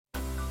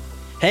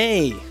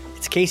Hey,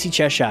 it's Casey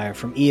Cheshire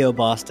from EO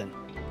Boston.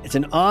 It's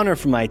an honor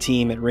for my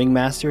team at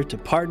Ringmaster to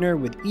partner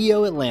with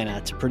EO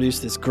Atlanta to produce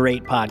this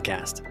great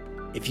podcast.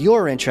 If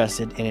you're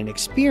interested in an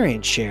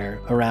experience share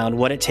around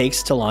what it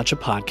takes to launch a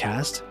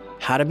podcast,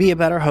 how to be a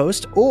better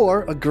host,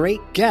 or a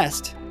great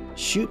guest,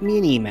 shoot me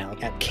an email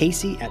at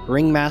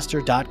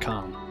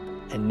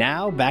casey@ringmaster.com. And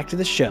now back to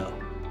the show.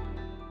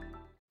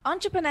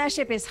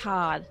 Entrepreneurship is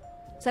hard,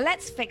 so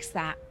let's fix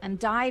that and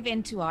dive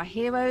into our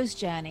heroes'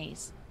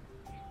 journeys.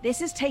 This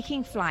is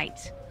Taking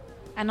Flight,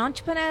 an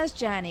entrepreneur's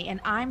journey,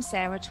 and I'm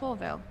Sarah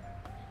Torville.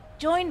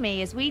 Join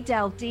me as we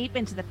delve deep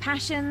into the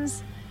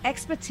passions,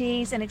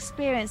 expertise, and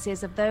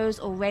experiences of those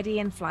already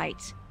in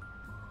flight.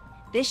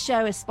 This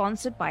show is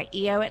sponsored by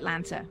EO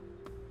Atlanta.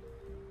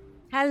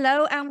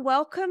 Hello and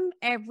welcome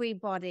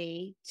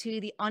everybody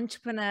to the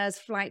Entrepreneur's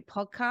Flight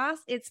podcast.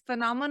 It's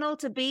phenomenal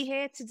to be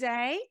here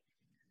today.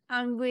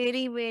 I'm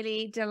really,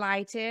 really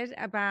delighted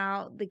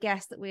about the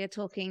guest that we are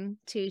talking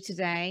to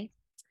today.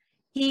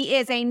 He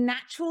is a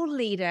natural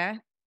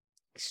leader,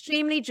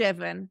 extremely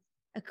driven,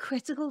 a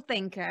critical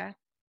thinker,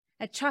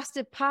 a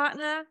trusted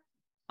partner,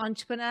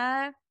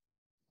 entrepreneur,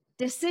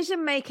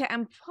 decision maker,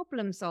 and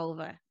problem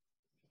solver.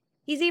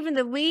 He's even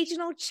the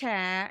regional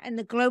chair and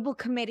the global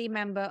committee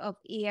member of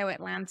EO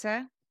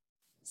Atlanta,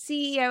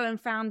 CEO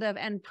and founder of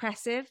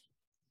Impressive,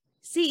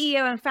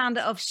 CEO and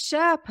founder of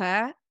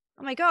Sherpa.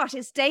 Oh my gosh,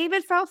 it's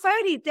David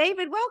Felfoldi.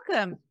 David,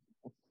 welcome.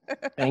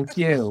 Thank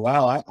you.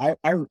 Wow,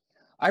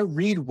 I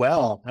read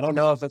well. I don't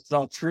know if it's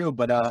all true,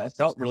 but it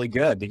felt really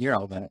good to hear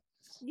all that.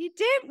 You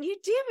do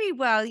read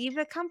well. You've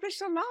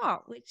accomplished a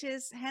lot, which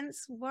is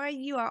hence why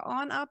you are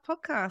on our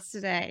podcast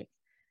today.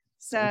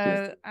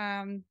 So,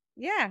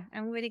 yeah,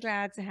 I'm really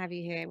glad to have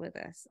you here with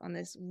us on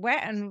this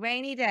wet and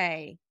rainy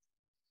day.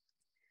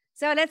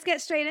 So let's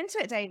get straight into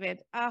it,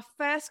 David. Our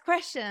first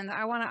question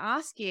I want to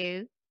ask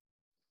you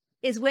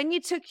is, when you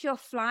took your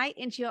flight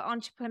into your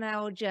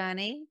entrepreneurial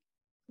journey,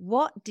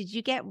 what did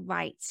you get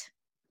right?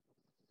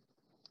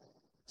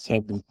 So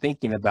I've been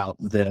thinking about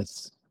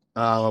this.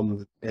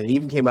 It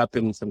even came up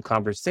in some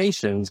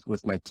conversations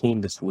with my team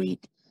this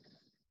week,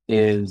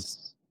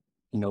 is,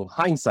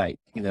 hindsight.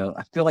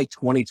 I feel like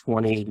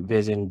 2020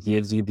 vision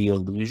gives you the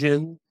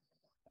illusion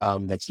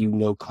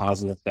that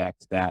cause and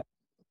effect, that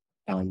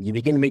you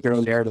begin to make your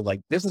own narrative, like,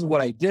 this is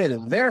what I did,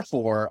 and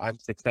therefore I'm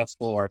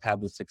successful, or I've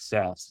had the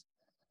success.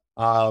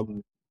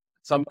 So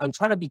I'm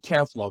trying to be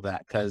careful of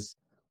that, because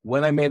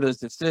when I made those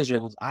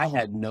decisions, I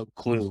had no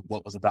clue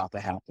what was about to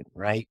happen,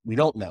 right? We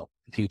don't know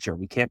the future.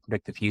 We can't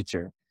predict the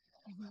future.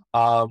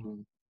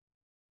 So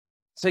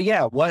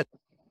yeah, what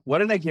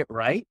did I get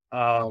right?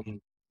 I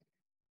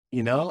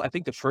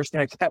think the first thing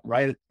I got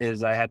right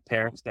is I had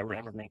parents that were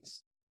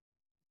immigrants.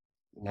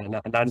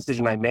 Not a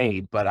decision I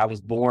made, but I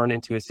was born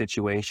into a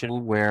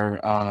situation where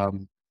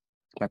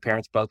my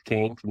parents both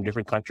came from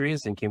different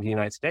countries and came to the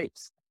United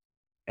States.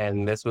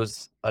 And this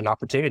was an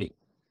opportunity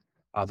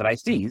that I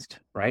seized,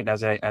 right,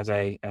 as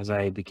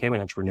I became an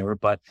entrepreneur.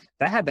 But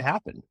that had to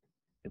happen.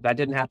 If that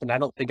didn't happen, I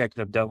don't think I could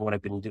have done what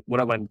I've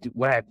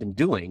been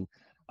doing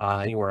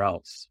anywhere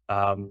else.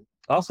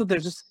 Also,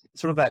 there's just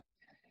sort of that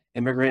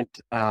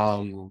immigrant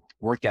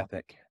work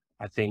ethic.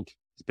 I think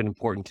it's been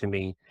important to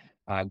me.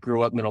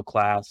 Grew up middle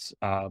class,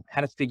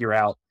 had to figure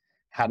out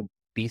how to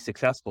be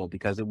successful,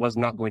 because it was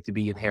not going to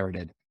be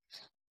inherited.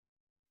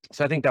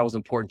 So I think that was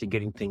important to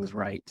getting things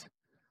right.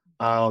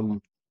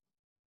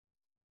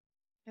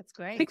 That's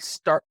great. I think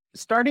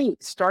starting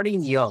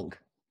young.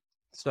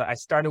 So I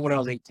started when I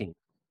was 18.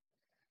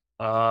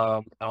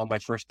 On my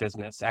first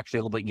business, actually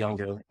a little bit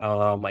younger.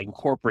 I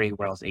incorporated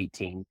when I was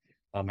 18.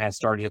 I had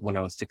started it when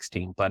I was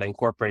 16, but I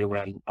incorporated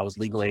when I was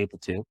legally able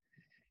to.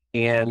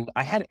 And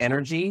I had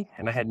energy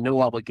and I had no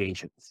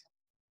obligations.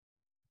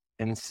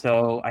 And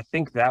so I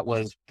think that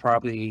was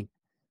probably,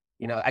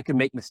 I could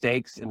make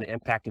mistakes, and the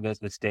impact of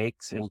those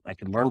mistakes, and I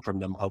could learn from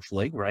them,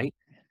 hopefully, right?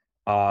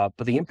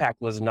 But the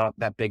impact was not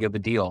that big of a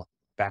deal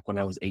back when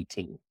I was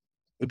 18.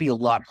 It'd be a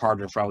lot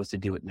harder if I was to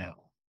do it now.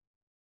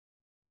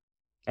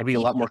 I'd be a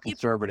lot more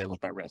conservative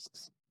with my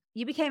risks.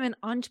 You became an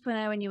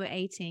entrepreneur when you were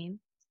 18.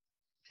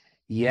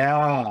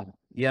 Yeah.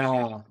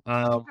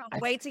 Can't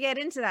wait to get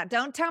into that.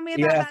 Don't tell me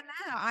about that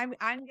now.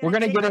 We're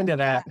gonna get into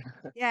that.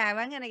 Yeah,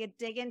 I'm gonna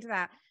dig into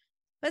that.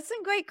 But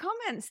some great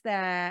comments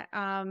there.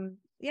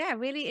 Yeah,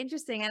 really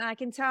interesting, and I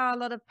can tell a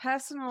lot of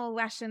personal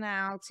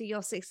rationale to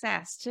your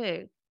success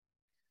too.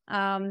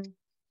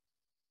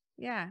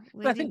 Yeah,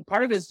 I think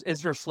part of it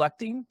is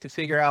reflecting to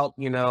figure out,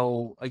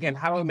 again,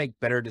 how do I make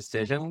better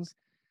decisions?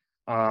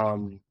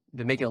 Been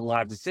making a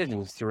lot of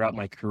decisions throughout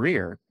my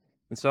career.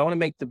 And so I want to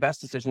make the best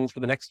decisions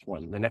for the next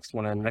one, and the next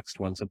one.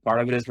 So part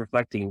of it is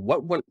reflecting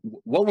what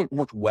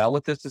worked well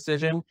with this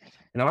decision,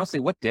 and honestly,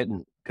 what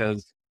didn't,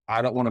 because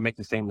I don't want to make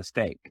the same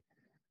mistake.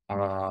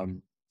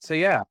 So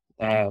yeah,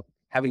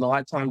 having a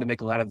lot of time to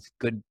make a lot of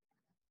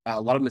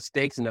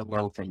mistakes and then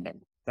learn from them.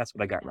 That's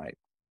what I got right.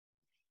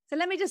 So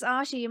let me just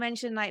ask you, you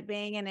mentioned like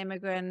being an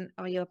immigrant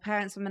or your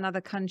parents from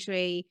another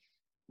country.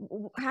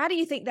 How do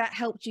you think that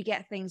helped you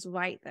get things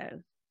right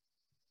though?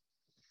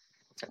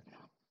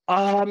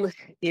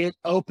 It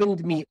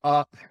opened me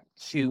up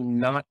to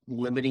not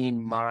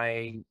limiting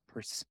my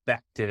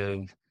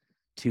perspective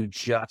to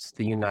just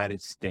the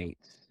United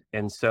States.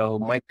 And so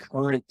my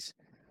current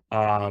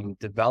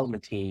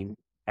development team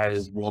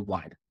is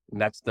worldwide,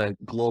 and that's the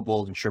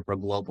global and Sherpa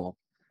Global.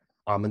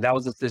 And that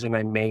was a decision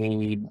I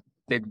made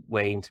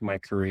midway into my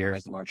career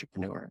as an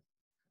entrepreneur.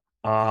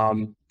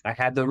 I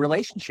had the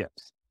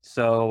relationships.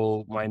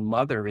 So my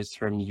mother is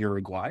from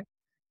Uruguay,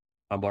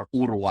 or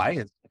Uruguay,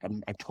 as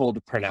I'm told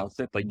to pronounce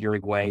it, but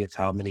Uruguay is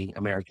how many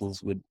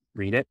Americans would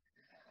read it.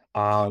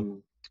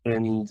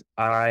 And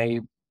I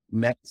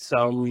met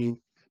some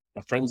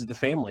friends of the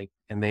family,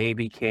 and they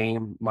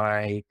became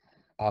my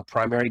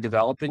primary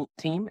development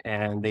team,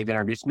 and they've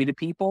introduced me to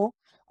people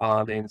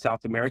in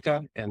South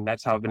America, and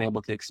that's how I've been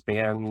able to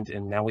expand.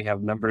 And now we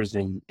have members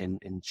in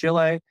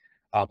Chile,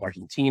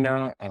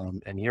 Argentina,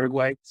 and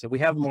Uruguay. So we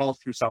have them all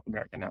through South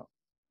America now.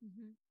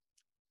 Mm-hmm.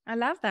 I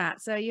love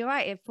that. So you're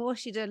right. It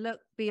forced you to look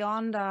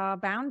beyond our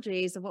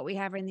boundaries of what we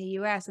have in the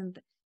US and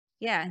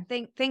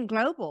think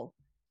global.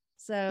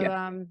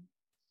 So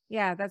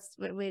yeah, that's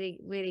really,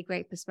 really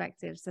great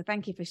perspective. So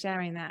thank you for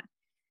sharing that.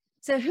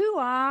 So who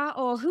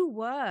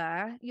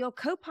were your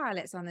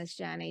co-pilots on this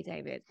journey,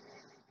 David?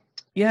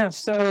 Yeah,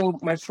 so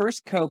my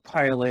first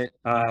co-pilot,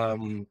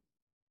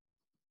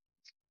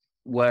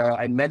 well,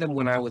 I met him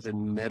when I was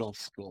in middle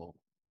school,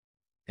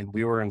 and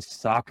we were in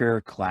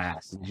soccer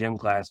class, gym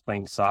class,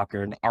 playing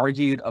soccer, and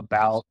argued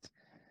about,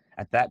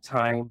 at that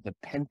time, the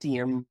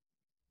Pentium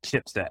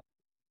chipset,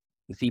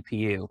 the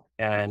CPU.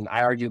 And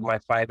I argued my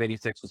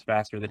 586 was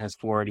faster than his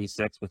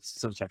 486 with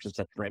such and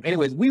such RAM.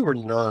 Anyways, we were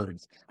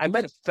nerds. I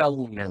met a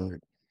fellow nerd,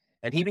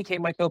 and he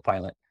became my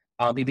co-pilot.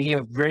 He became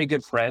a very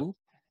good friend.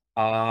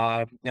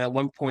 And at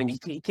one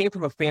point, he came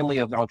from a family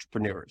of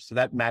entrepreneurs, so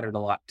that mattered a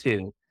lot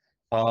too.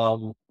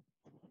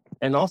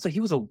 And also, he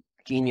was a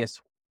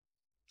genius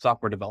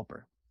software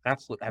developer.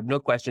 Absolutely, I have no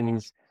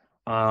questions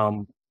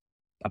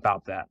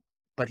about that.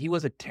 But he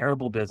was a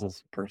terrible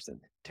business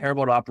person,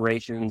 terrible at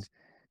operations,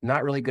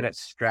 not really good at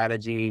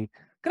strategy,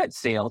 good at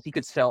sales. He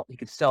could sell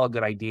a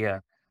good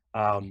idea,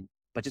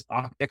 but just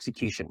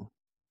execution.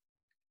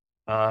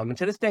 And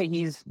to this day,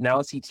 he's now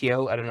a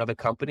CTO at another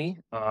company,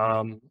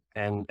 and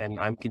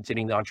I'm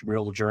continuing the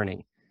entrepreneurial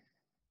journey.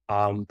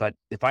 But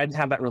if I didn't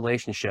have that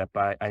relationship,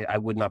 I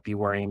would not be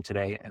where I am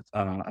today if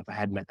I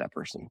hadn't met that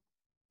person.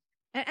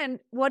 And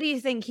what do you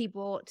think he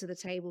brought to the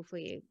table for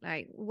you?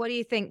 Like, what do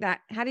you think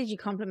how did you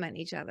complement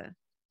each other?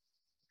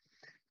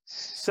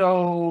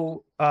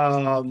 So,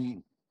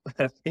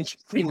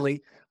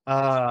 interestingly,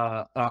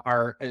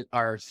 our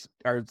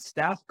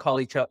staff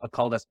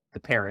called us the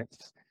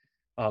parents,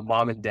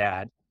 mom and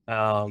dad.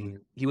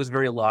 He was a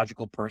very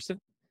logical person,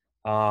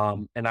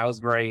 and I was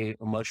very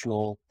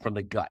emotional from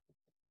the gut.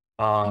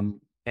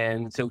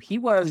 And so he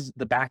was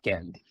the back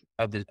end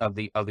of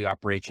the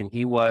operation.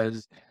 He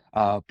was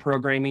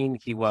programming,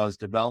 he was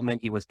development,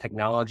 he was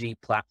technology,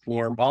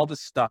 platform, all the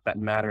stuff that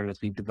mattered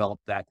as we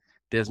developed that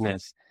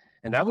business.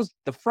 And that was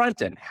the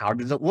front end. How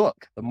does it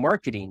look? The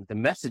marketing, the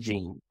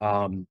messaging.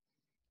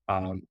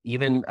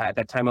 Even at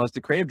that time, I was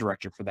the creative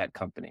director for that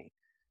company.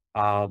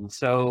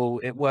 So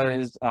it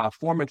was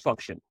form and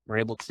function. We're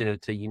able to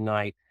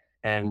unite,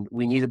 and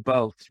we needed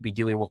both to be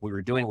doing what we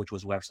were doing, which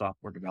was web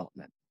software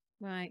development.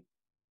 Right.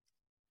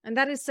 And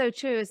that is so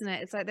true, isn't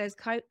it? It's like those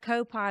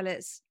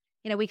co-pilots,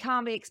 we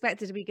can't be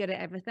expected to be good at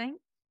everything.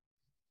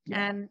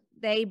 Yeah. And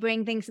they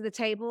bring things to the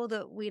table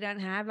that we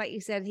don't have. Like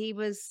you said, he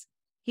was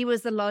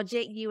the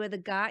logic, you were the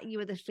gut, you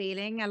were the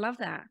feeling. I love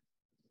that.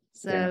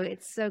 So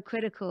It's so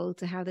critical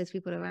to have those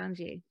people around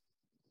you.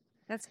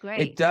 That's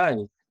great. It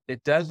does.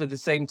 It does. But at the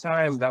same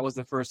time, that was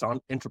the first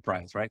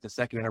enterprise, right? The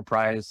second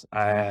enterprise,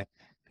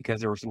 because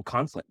there was some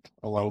conflict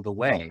along the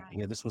way.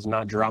 This was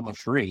not drama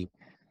free.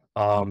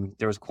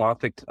 There was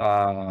conflict.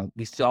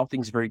 We saw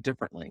things very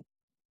differently.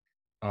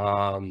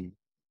 And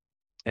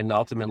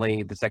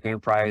ultimately, the second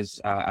enterprise,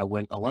 I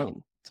went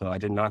alone. So I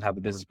did not have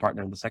a business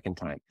partner the second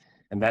time.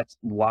 And that's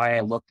why I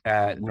looked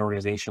at an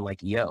organization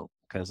like EO,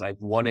 because I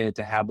wanted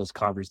to have those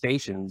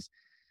conversations.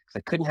 Because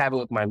I couldn't have it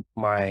with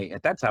my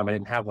at that time, I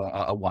didn't have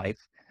a wife,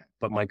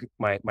 but my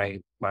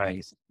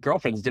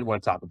girlfriends did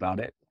want to talk about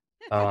it.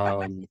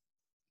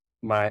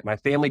 My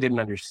family didn't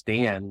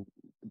understand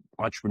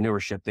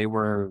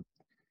entrepreneurship.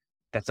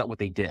 That's not what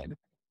they did.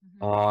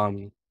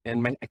 Mm-hmm.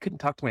 And I couldn't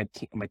talk to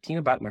my team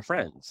about it, my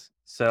friends.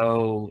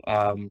 So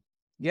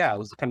it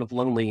was kind of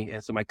lonely.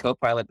 And so my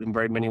co-pilot, in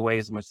very many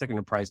ways, my second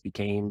enterprise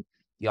became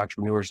the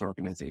entrepreneurs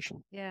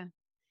organization. Yeah.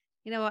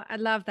 You know what? I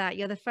love that.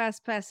 You're the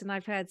first person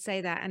I've heard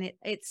say that. And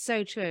it's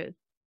so true.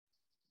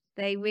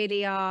 They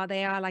really are.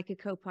 They are like a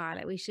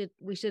co-pilot. We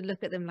should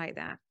look at them like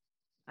that.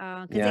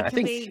 Because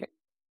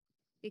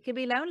it can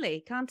be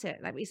lonely, can't it?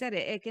 Like we said,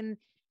 it can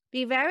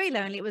be very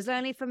lonely. It was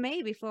lonely for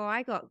me before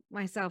I got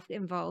myself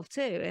involved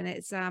too. And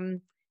it's,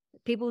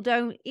 people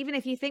don't, even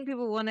if you think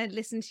people want to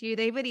listen to you,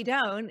 they really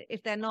don't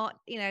if they're not,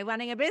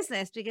 running a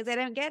business, because they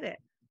don't get it.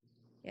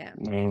 Yeah.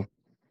 Mm.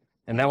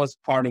 And that was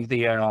part of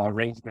the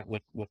arrangement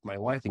with my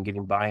wife and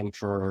getting buy-in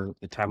for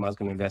the time I was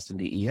going to invest in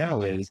the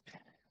EO is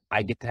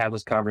I get to have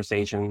those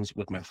conversations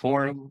with my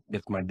forum,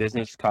 with my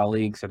business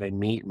colleagues that I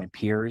meet, my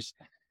peers,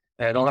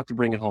 and I don't have to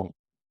bring it home.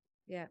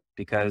 Yeah.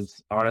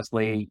 Because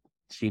honestly,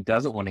 she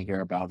doesn't want to hear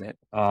about it.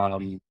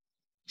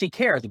 She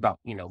cares about,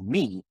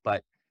 me,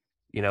 but,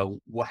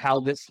 how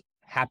this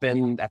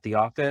happened at the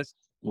office,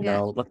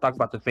 let's talk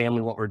about the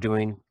family, what we're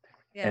doing,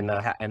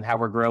 Yeah. and how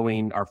we're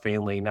growing our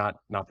family, not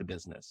the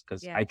business.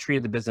 Because Yeah. I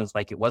treated the business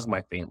like it was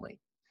my family.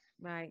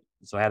 Right.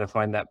 So I had to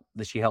find that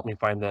she helped me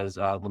find those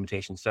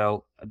limitations.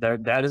 So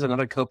that is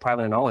another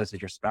co-pilot in all this,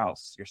 is your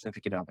spouse, your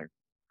significant other.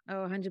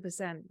 Oh,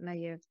 100%. No,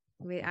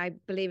 I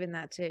believe in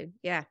that too.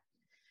 Yeah.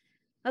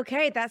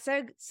 Okay, that's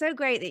so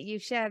great that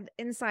you've shared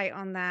insight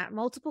on that.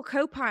 Multiple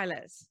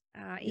co-pilots,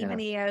 even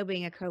EO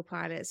being a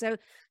co-pilot. So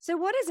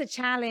what is a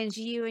challenge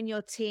you and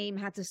your team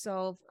had to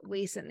solve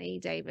recently,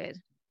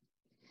 David?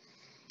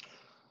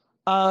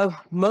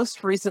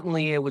 Most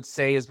recently, I would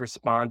say, is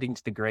responding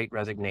to the Great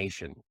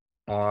Resignation.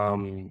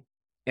 And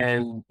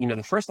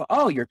the first,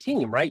 your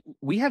team, right?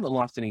 We haven't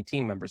lost any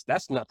team members.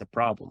 That's not the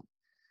problem.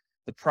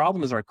 The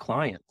problem is our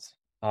clients.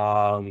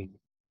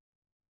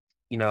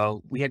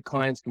 We had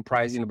clients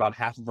comprising about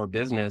half of our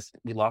business.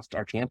 We lost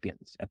our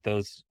champions at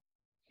those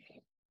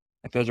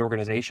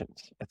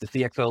organizations, at the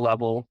CXO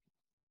level,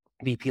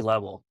 VP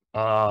level.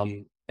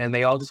 And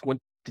they all just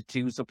went to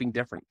do something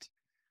different.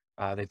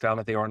 They found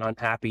that they were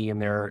unhappy in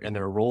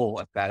their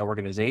role at that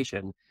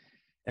organization.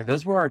 And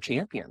those were our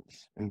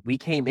champions. And we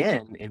came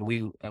in and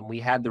we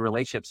had the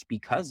relationships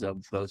because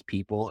of those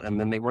people, and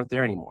then they weren't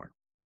there anymore.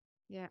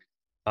 Yeah.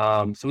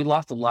 So we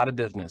lost a lot of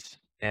business.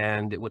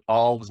 And it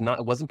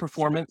wasn't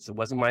performance. It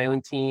wasn't my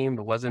own team.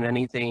 It wasn't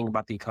anything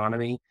about the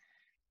economy.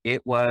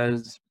 It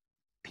was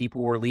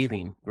people were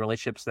leaving.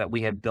 Relationships that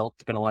we had built,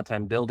 spent a lot of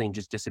time building,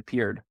 just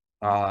disappeared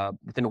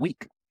within a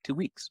week, 2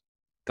 weeks,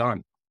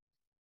 gone.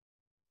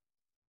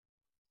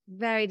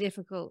 Very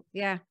difficult.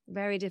 Yeah,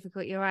 very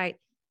difficult. You're right.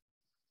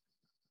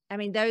 I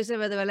mean, those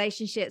are the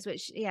relationships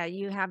which,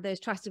 you have those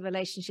trusted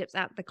relationships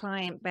at the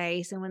client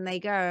base. And when they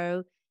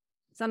go,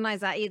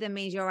 sometimes that either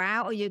means you're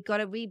out or you've got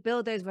to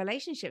rebuild those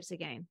relationships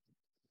again.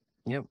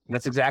 Yep.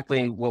 That's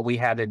exactly what we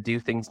had to do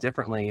things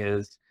differently,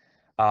 is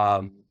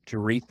to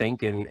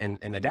rethink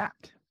and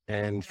adapt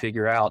and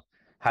figure out,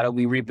 how do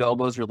we rebuild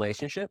those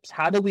relationships?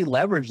 How do we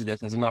leverage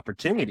this as an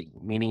opportunity?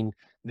 Meaning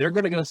they're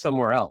going to go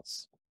somewhere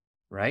else,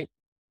 right?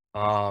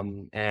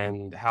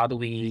 And how do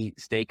we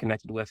stay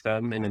connected with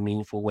them in a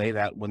meaningful way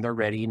that when they're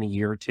ready in a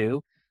year or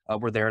two,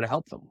 we're there to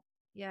help them.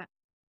 Yeah.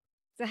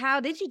 So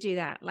how did you do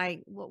that?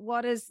 Like,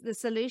 what is the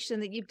solution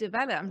that you've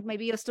developed?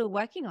 Maybe you're still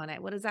working on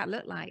it. What does that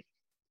look like?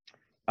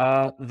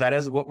 That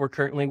is what we're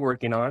currently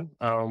working on.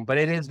 But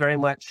it is very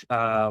much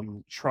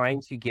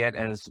trying to get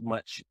as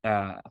much,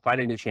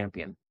 find a new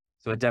champion.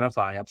 So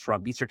identify up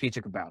front, be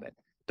strategic about it.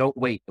 Don't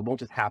wait. It won't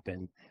just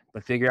happen,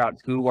 but figure out,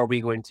 who are we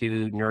going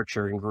to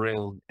nurture and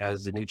groom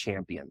as the new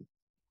champion?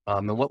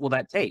 And what will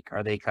that take?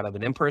 Are they kind of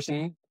an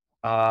in-person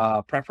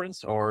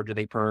preference, or do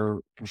they prefer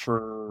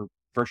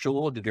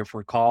virtual? Do they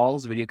prefer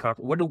calls, video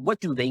conference? What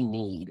do they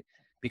need?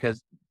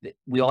 Because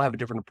we all have a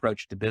different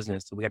approach to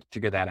business, so we have to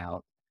figure that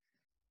out.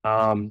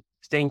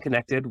 Staying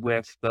connected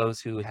with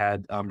those who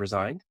had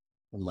resigned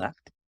and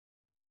left,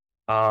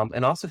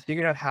 and also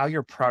figuring out how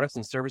your products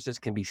and services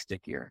can be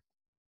stickier.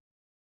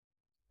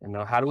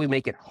 How do we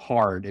make it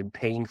hard and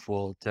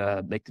painful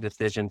to make the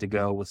decision to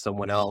go with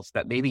someone else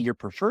that maybe your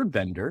preferred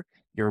vendor,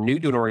 you're new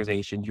to an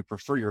organization, you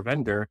prefer your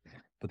vendor,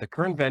 but the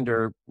current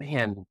vendor,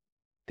 man,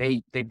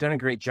 they've done a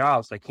great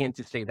job. So I can't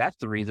just say that's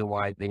the reason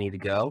why they need to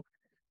go.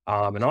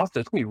 And also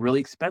it's gonna be really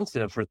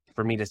expensive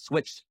for me to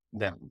switch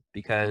them,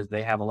 because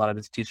they have a lot of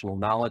institutional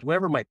knowledge,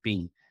 whatever it might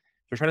be.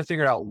 We're trying to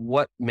figure out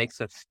what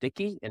makes us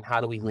sticky and how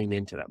do we lean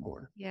into that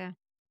more. Yeah.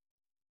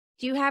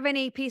 Do you have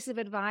any piece of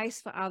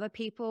advice for other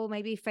people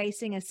maybe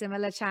facing a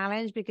similar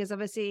challenge? Because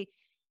obviously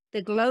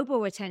the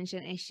global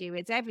retention issue,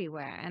 it's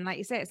everywhere. And like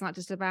you say, it's not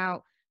just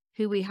about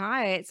who we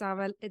hire, it's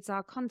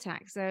our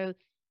contacts. So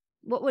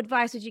what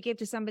advice would you give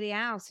to somebody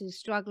else who's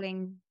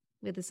struggling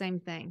with the same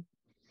thing?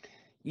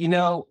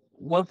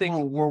 One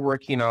thing we're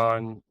working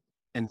on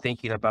and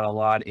thinking about a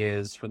lot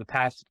is, for the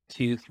past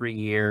 2-3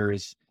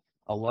 years,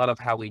 a lot of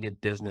how we did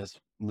business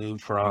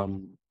moved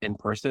from in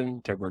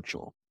person to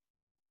virtual.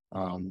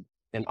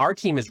 And our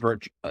team is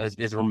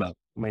remote.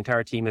 My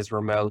entire team is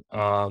remote.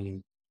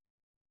 And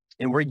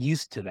we're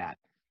used to that.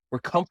 We're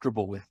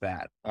comfortable with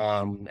that.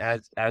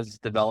 As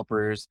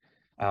developers,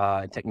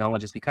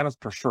 technologists, we kind of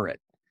prefer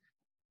it.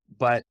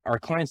 But our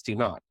clients do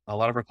not. A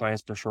lot of our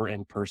clients prefer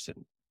in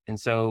person. And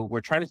so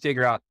we're trying to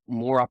figure out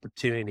more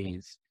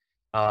opportunities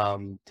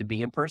to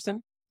be in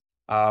person.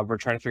 We're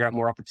trying to figure out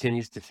more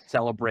opportunities to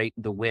celebrate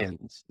the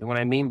wins. And what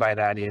I mean by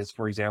that is,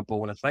 for example,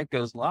 when a site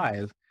goes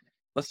live,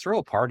 let's throw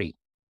a party.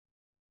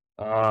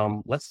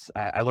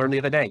 I learned the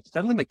other day,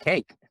 send them a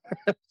cake.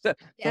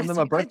 Send them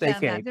a birthday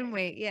cake. That, didn't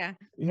we? Yeah.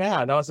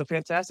 Yeah, no, it's a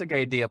fantastic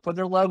idea. Put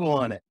their logo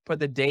on it, put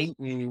the date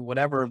and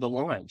whatever of the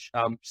launch.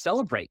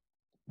 Celebrate.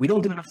 We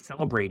don't do enough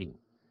celebrating.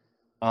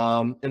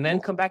 And then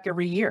come back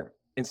every year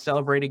and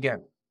celebrate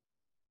again.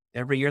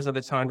 Every year's at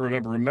a time to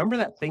remember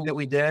that thing that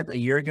we did a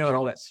year ago and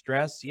all that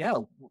stress. Yeah,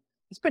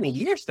 it's been a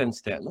year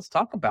since then. Let's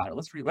talk about it.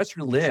 Let's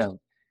relive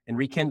and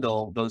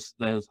rekindle those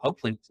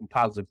hopefully some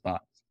positive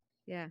thoughts.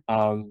 Yeah.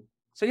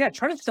 So yeah,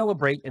 try to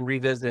celebrate and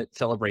revisit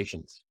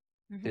celebrations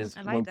is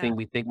I like one that. thing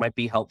we think might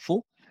be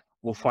helpful.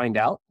 We'll find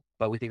out,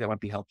 but we think that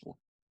might be helpful.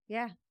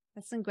 Yeah,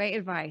 that's some great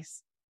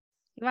advice.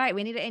 You're right.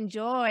 We need to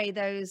enjoy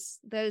those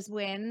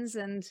wins,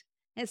 and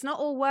it's not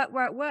all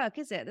work,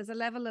 is it? There's a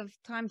level of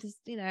time to,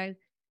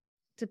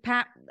 to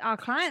pat our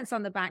clients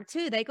on the back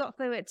too. They got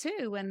through it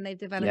too when they've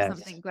developed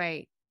something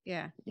great.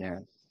 Yeah. Yeah.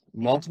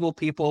 Multiple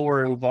people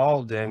were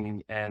involved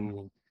and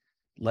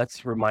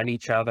let's remind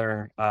each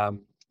other.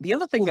 The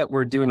other thing that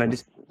we're doing,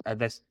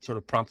 that's sort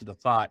of prompted a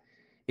thought,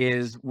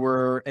 is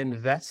we're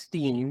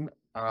investing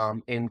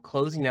in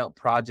closing out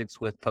projects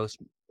with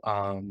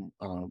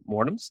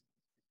mortems,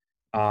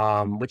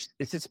 which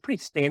is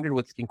pretty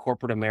standard in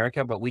corporate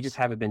America, but we just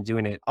haven't been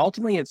doing it.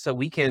 Ultimately, it's so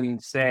we can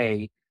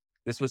say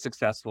this was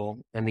successful,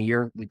 and the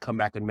year we come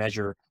back and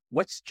measure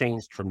what's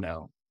changed from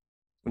now.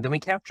 And then we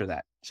capture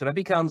that. So that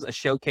becomes a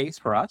showcase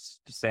for us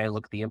to say,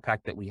 look, the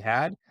impact that we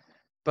had,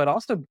 but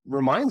also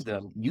reminds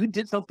them, you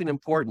did something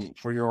important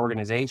for your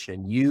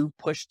organization. You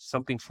pushed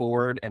something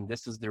forward, and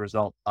this is the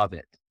result of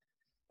it.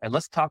 And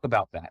let's talk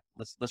about that.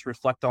 Let's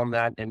reflect on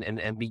that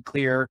and be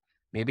clear,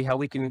 maybe how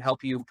we can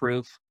help you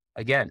improve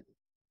again.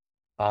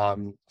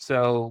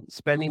 So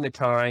spending the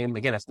time,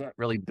 again, it's not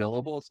really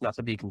billable. It's not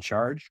something you can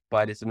charge,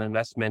 but it's an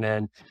investment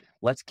in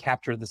let's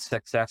capture the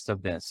success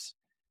of this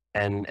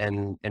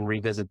and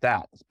revisit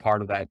that as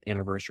part of that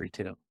anniversary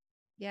too.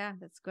 Yeah,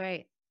 that's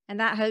great. And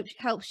that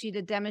helps you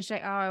to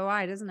demonstrate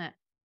ROI, doesn't it?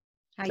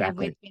 How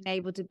Exactly. you've been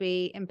able to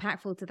be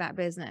impactful to that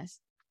business.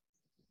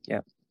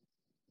 Yeah.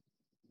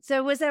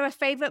 So was there a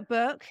favorite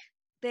book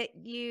that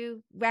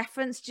you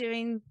referenced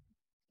during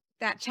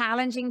that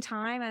challenging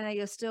time? I know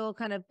you're still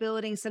kind of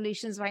building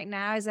solutions right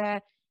now. Is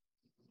there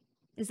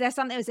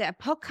something, is it a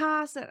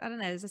podcast? I don't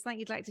know. Is there something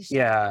you'd like to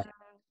share with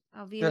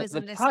our viewers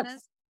and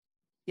listeners?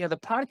 The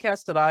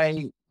podcast that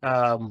I,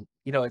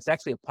 it's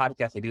actually a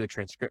podcast I do a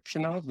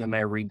transcription of, and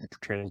I read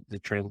the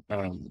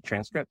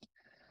transcript.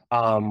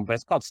 But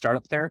it's called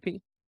Startup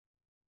Therapy.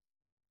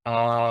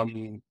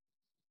 And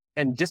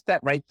just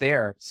that right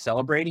there,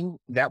 celebrating,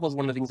 that was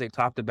one of the things they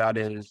talked about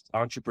is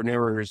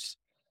entrepreneurs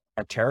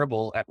are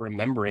terrible at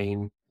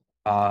remembering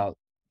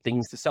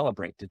things to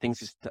celebrate,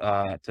 things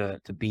to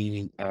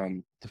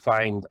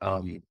find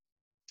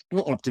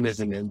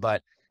optimism in,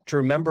 but to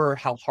remember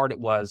how hard it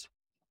was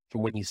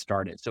from when you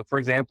started. So for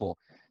example,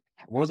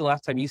 when was the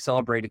last time you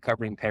celebrated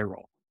covering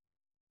payroll?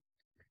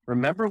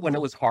 Remember when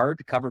it was hard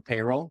to cover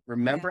payroll?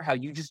 Remember how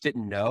you just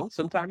didn't know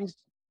sometimes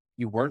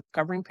you weren't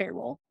covering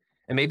payroll?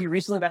 And maybe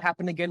recently that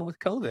happened again with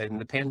COVID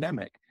and the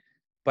pandemic.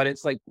 But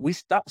it's like we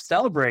stopped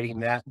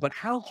celebrating that. But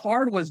how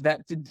hard was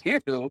that to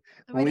do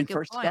when we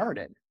first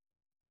started?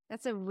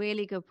 That's a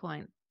really good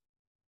point.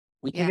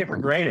 We take it for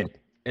granted.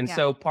 And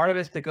so part of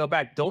it is to go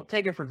back. Don't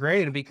take it for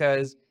granted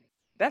because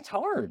that's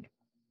hard.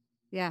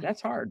 Yeah.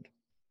 That's hard.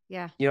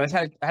 Yeah.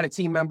 I had a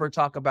team member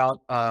talk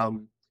about,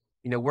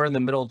 we're in the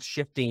middle of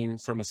shifting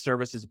from a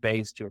services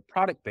base to a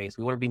product base.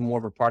 We want to be more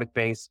of a product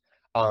base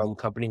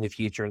company in the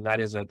future. And that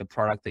is the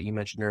product that you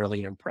mentioned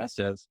earlier,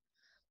 Impressive.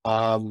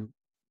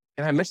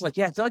 And I mentioned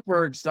I feel like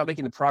we're just not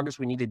making the progress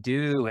we need to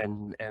do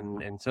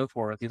and so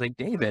forth. He's like,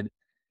 David,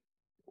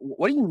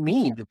 what do you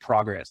mean the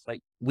progress?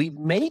 Like, we've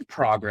made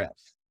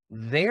progress.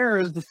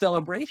 There's the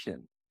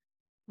celebration.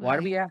 Why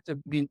do we have to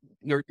be,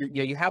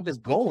 you have this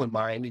goal in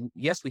mind, and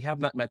yes, we have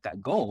not met that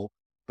goal,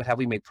 but have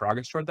we made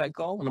progress toward that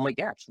goal? And I'm like,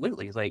 yeah,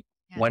 absolutely. He's like,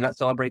 why not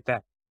celebrate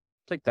that?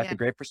 It's like, that's a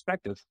great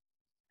perspective.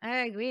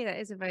 I agree. That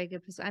is a very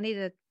good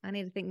perspective. I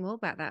need to think more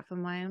about that for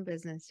my own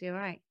business. You're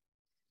right.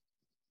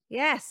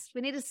 Yes,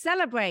 we need to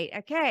celebrate.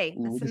 Okay.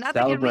 That's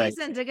another good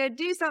reason to go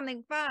do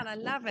something fun. I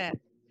love it.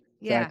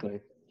 Yeah. Exactly.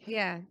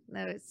 Yeah.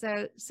 No, it's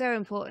so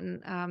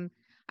important.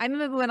 I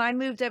remember when I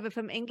moved over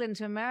from England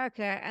to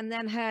America and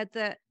then heard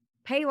that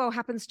payroll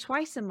happens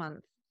twice a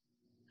month.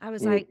 I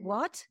was like,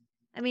 what?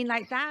 I mean,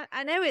 like that.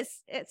 I know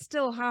it's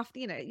still half,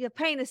 you're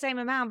paying the same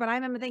amount, but I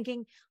remember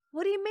thinking,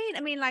 what do you mean?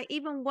 I mean, like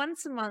even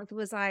once a month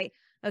was like,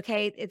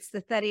 okay, it's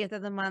the 30th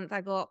of the month.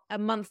 I got a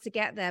month to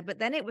get there, but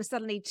then it was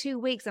suddenly 2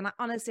 weeks. And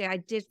honestly, I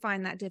did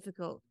find that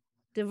difficult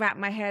to wrap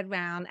my head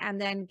around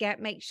and then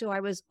make sure I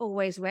was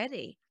always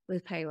ready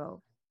with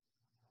payroll.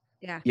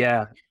 Yeah.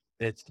 Yeah.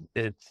 It's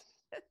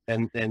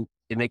and in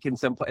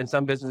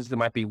some businesses it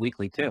might be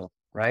weekly too,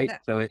 right?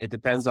 So it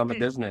depends on the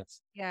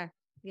business. Yeah.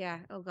 Yeah.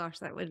 Oh gosh,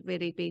 that would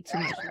really be too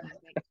much.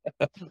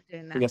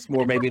 Doing that. I guess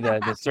more maybe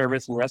the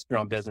service and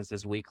restaurant business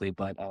is weekly,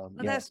 but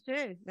that's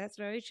true. That's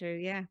very true.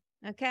 Yeah.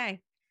 Okay.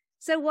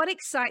 So what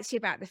excites you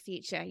about the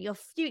future? Your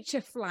future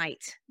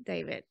flight,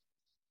 David?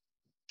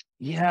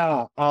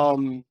 Yeah.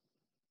 I've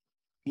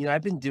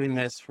been doing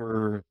this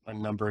for a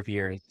number of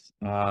years.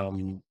 I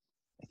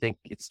think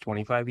it's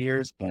 25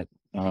 years, but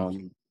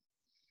I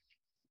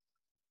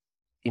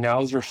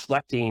was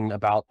reflecting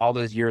about all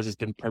those years. It's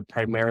been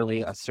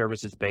primarily a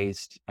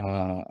services-based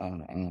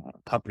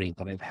company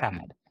that I've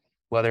had.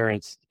 whether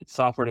it's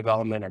software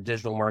development or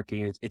digital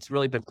marketing. It's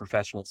really been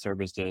professional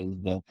services.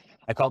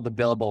 I call it the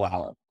billable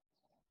hour.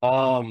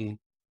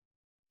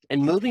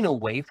 And moving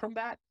away from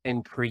that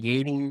and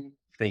creating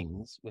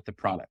things with the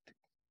product.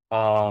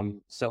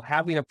 So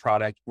having a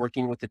product,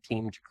 working with the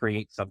team to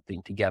create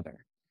something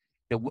together.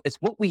 It's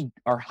what we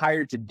are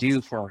hired to do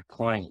for our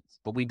clients,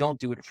 but we don't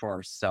do it for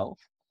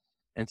ourselves.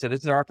 And so this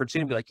is our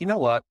opportunity to be like, you know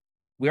what?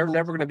 We are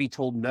never going to be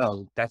told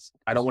no.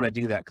 I don't want to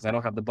do that because I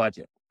don't have the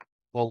budget.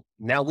 Well,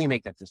 now we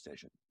make that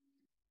decision.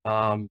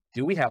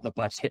 Do we have the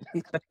budget?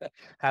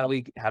 How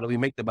do we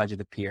make the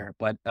budget appear?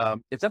 But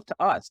it's up to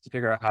us to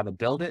figure out how to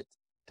build it,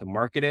 to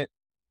market it,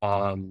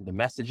 the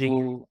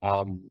messaging,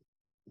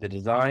 the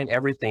design,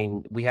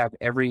 everything. We have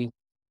every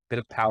bit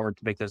of power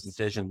to make those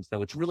decisions.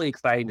 So it's really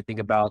exciting to think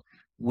about.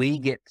 We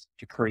get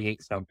to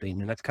create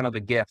something, and that's kind of a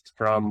gift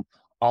from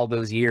all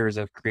those years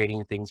of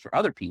creating things for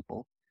other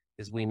people.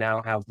 Is we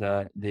now have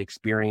the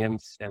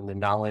experience and the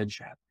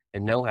knowledge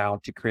and know-how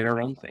to create our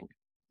own thing.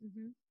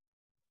 Mm-hmm.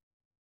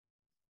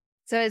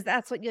 So is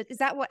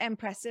that what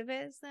Impressive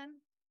is then?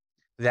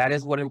 That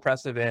is what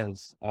Impressive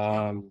is.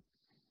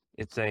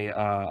 It's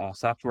a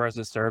software as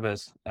a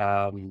service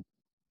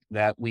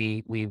that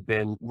we've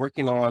been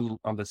working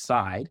on the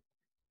side,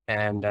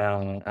 and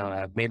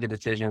I've made the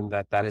decision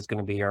that is going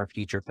to be our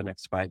future for the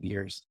next 5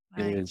 years.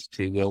 Right. Is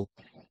to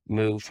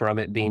move from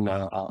it being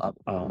a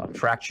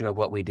fraction of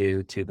what we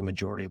do to the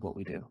majority of what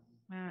we do.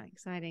 Wow,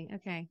 exciting.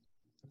 Okay,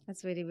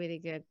 that's really, really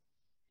good.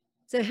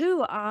 So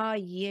who are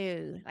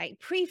you? Like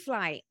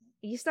pre-flight,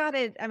 you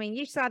started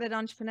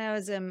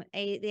entrepreneurism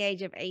at the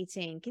age of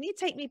 18. Can you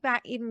take me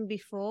back even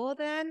before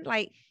then?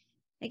 Like,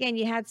 again,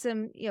 you had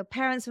your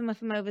parents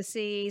from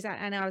overseas.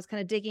 I know I was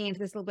kind of digging into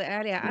this a little bit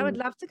earlier. I would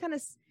love to kind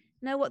of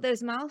know what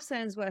those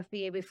milestones were for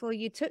you before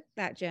you took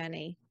that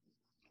journey.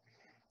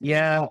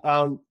 Yeah.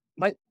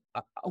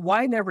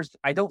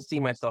 I don't see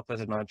myself as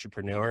an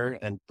entrepreneur,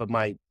 but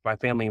my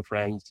family and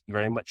friends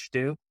very much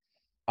do.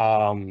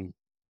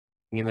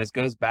 This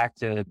goes back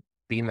to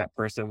being that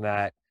person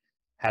that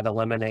had a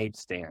lemonade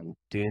stand,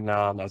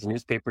 I was a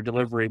newspaper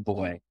delivery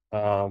boy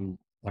when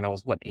I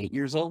was 8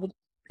 years old. I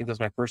think that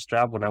was my first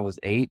job when I was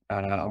 8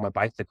 on my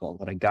bicycle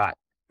that I got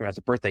as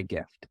a birthday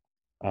gift.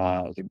 It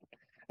was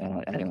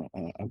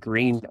a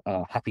green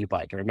happy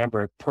bike. I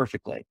remember it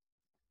perfectly.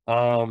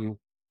 I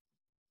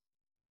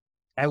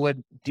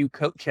would do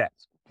coat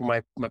checks for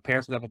my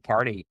parents would have a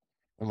party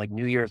on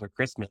New Year's or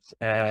Christmas,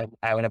 and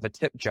I would have a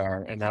tip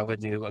jar and I would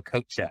do a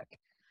coat check.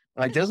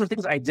 Those are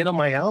things I did on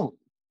my own.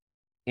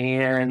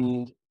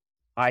 And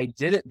I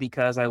did it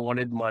because I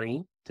wanted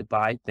money to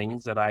buy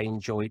things that I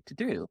enjoyed to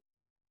do.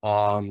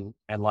 I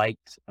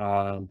liked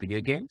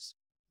video games.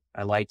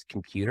 I liked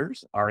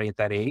computers already at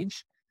that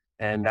age.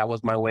 And that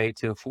was my way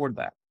to afford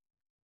that,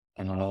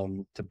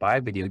 to buy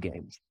video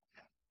games.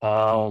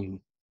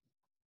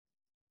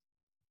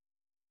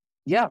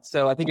 Yeah,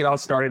 so I think it all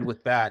started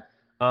with that.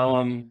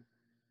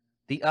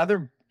 The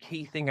other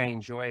key thing I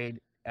enjoyed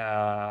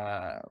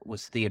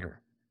was theater.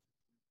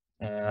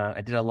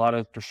 I did a lot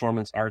of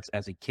performance arts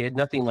as a kid,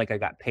 nothing like I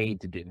got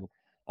paid to do.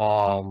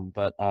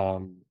 But I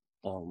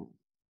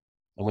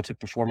went to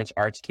performance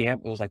arts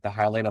camp. It was like the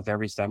highlight of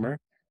every summer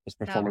was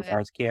performance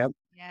arts camp.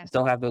 Yeah. I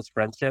still have those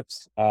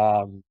friendships.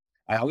 I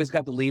always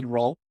got the lead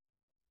role.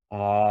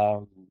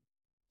 Even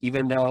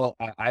though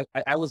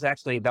I was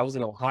actually, that was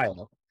in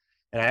Ohio,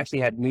 and I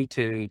actually had moved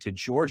to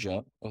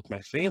Georgia with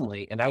my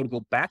family, and I would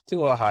go back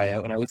to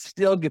Ohio and I would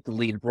still get the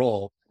lead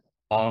role.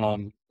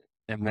 And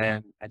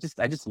then I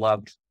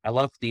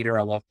love theater.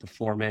 I love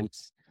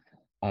performance,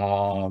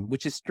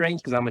 which is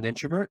strange because I'm an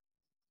introvert.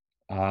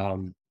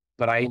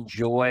 But I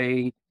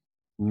enjoy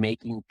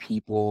making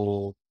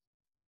people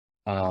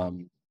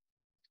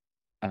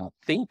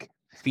think,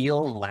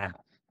 feel, and laugh,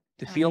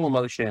 to feel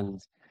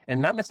emotions, and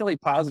not necessarily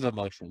positive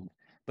emotions,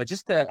 but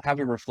just to have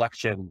a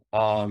reflection,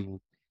 and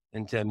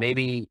to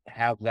maybe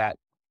have that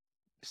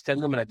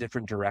send them in a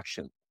different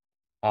direction.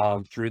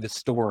 Through the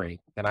story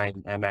that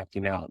I'm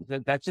acting out.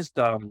 That's just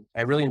I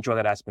really enjoy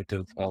that aspect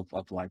of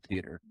live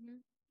theater.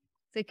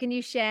 So can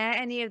you share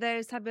any of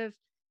those type of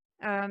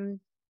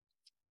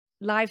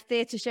live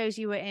theater shows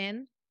you were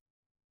in?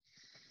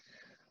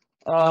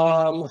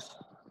 I'm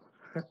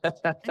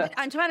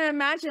trying to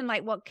imagine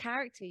what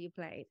character you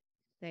played,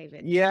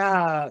 David.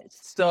 Yeah.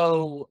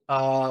 So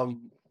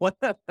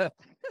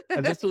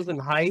this was in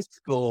high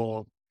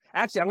school.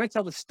 Actually, I'm going to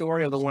tell the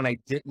story of the one I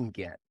didn't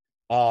get.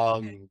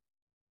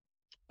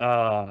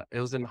 It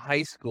was in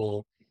high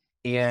school,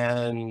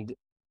 and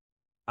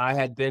I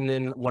had been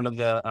in one of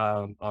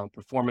the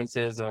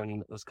performances,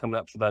 and it was coming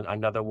up for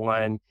another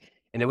one,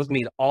 and it was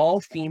me, all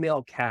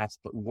female cast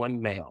but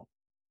one male.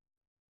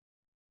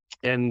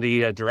 And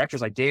the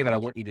director's like, "David, I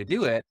want you to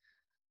do it,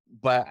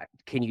 but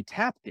can you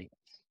tap dance?"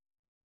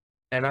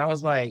 And I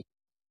was like,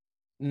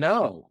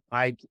 "No,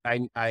 I've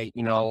been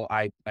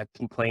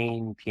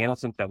playing piano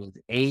since I was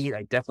 8.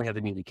 I definitely have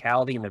the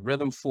musicality and the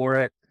rhythm for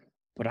it,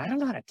 but I don't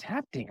know how to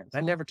tap dance.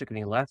 I never took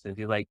any lessons."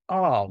 He's like,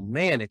 "Oh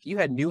man, if you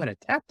knew how to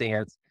tap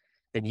dance,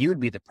 then you would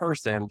be the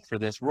person for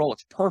this role.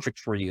 It's perfect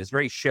for you. It's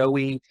very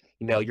showy.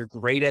 You know, you're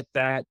great at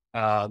that. You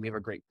have a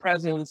great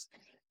presence,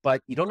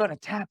 but you don't know how to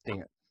tap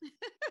dance.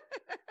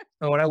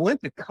 So when I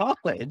went to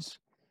college,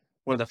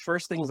 one of the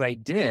first things I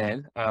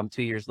did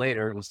 2 years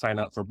later was sign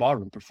up for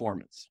ballroom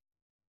performance.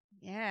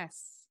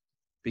 Yes.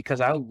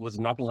 Because I was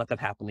not going to let that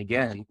happen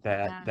again.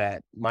 Yeah.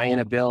 That my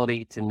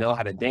inability to know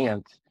how to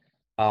dance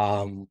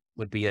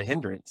would be a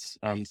hindrance.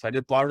 So I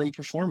did ballroom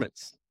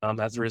performance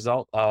as a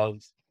result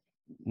of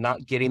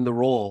not getting the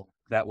role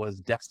that was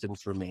destined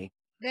for me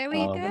There we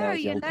when go. I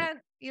was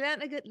younger. You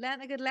learned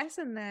a good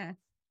lesson there.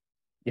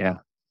 Yeah.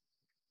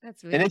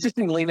 That's And really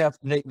interestingly enough,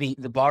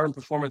 the ballroom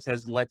performance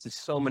has led to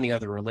so many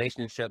other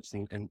relationships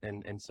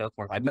and so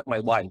forth. I met my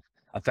wife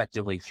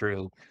effectively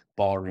through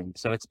ballroom.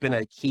 So it's been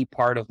a key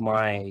part of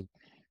my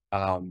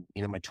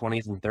my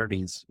 20s and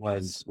 30s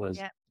was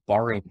yeah.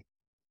 ballroom.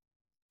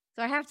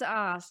 So I have to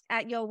ask,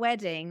 at your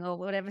wedding or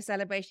whatever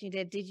celebration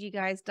you did you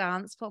guys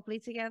dance properly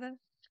together?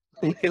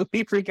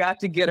 We forgot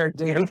to get our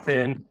dance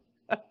in,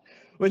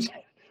 which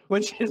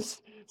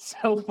is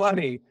so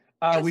funny.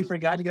 We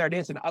forgot to get our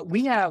dance in.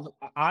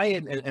 I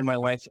and my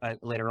wife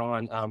later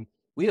on,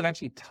 we have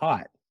actually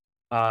taught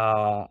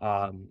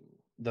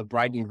the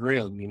bride and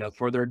groom,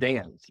 for their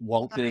dance,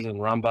 waltzes and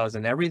rumbas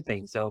and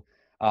everything. So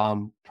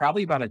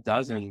probably about a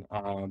dozen.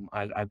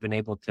 I've been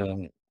able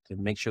to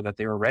make sure that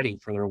they were ready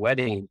for their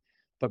wedding.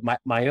 But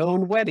my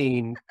own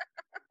wedding,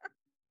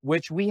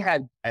 which we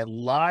had a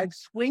live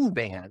swing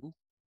band,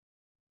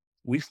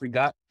 we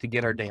forgot to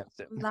get our dance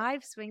in.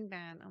 Live swing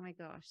band. Oh my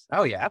gosh.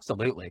 Oh yeah,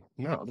 absolutely.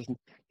 No,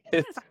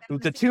 Yes,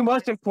 the two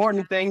most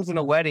important things in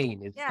a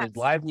wedding is Yes.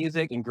 live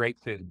music and great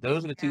food.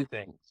 Those are the two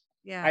things.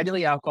 Yeah.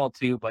 Ideally alcohol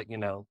too, but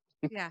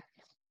Yeah.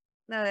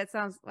 No, that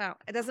sounds, well,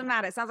 it doesn't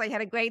matter. It sounds like you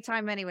had a great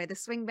time anyway. The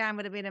swing band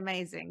would have been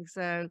amazing.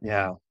 So,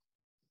 yeah.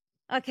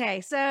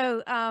 okay.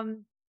 So,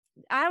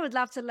 I would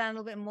love to learn a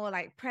little bit more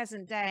like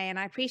present day, and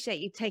I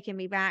appreciate you taking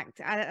me back.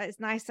 It's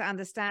nice to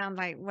understand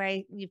like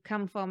where you've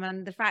come from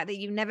and the fact that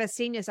you've never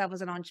seen yourself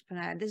as an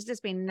entrepreneur. This has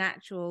just been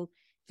natural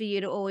for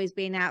you to always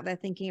being out there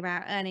thinking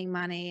about earning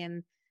money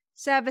and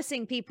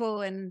servicing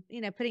people and,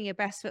 putting your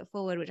best foot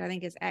forward, which I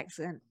think is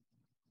excellent.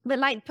 But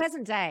like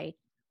present day,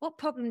 what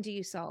problem do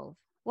you solve?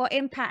 What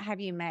impact have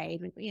you made?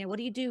 What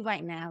do you do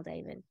right now,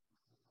 David?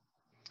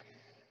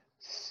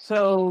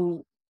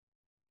 So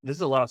this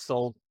is a lot of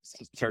soul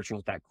searching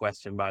with that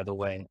question, by the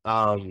way.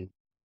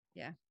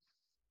 Yeah.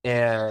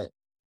 And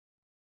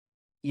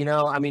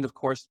I mean, of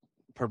course,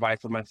 provide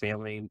for my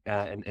family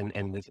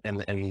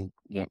and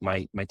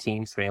my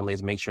team's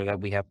families, make sure that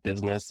we have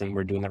business and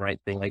we're doing the right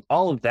thing, like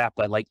all of that.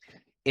 But like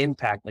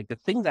impact, like the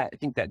thing that I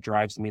think that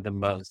drives me the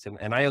most,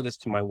 and I owe this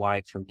to my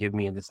wife for giving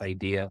me this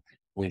idea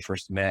when we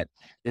first met,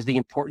 is the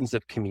importance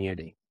of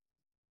community.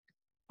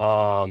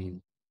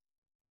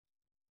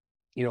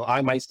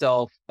 I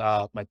myself,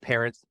 my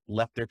parents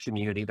left their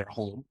community, their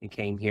home, and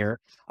came here.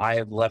 I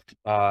have left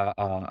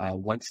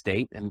one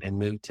state and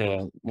moved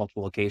to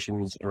multiple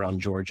locations around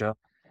Georgia.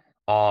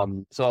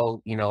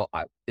 So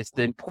it's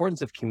the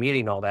importance of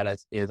community and all that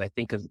is I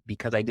think is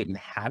because I didn't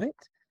have it.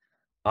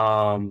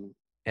 And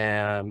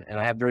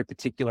I have very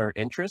particular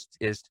interest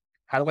is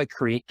how do I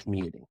create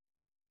community?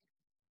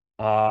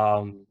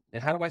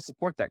 And how do I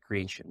support that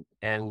creation?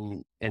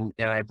 And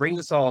I bring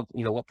this all,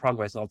 what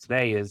problem I solve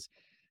today is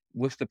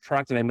with the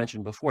product that I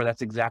mentioned before,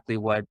 that's exactly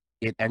what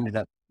it ended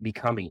up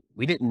becoming.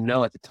 We didn't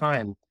know at the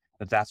time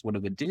that that's what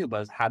it would do,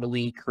 but how do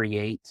we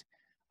create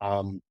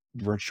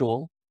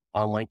virtual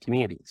online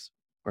communities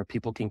where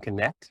people can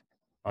connect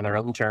on their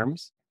own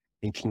terms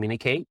and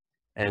communicate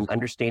and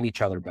understand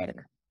each other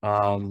better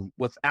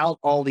without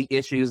all the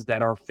issues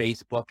that are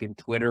Facebook and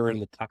Twitter and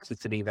the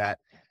toxicity that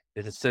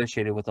is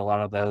associated with a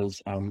lot of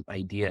those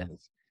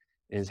ideas.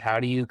 Is how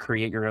do you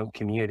create your own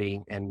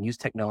community and use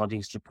technology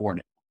to support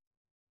it?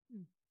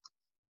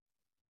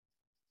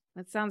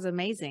 That sounds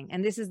amazing.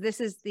 And this is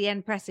the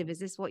impressive. Is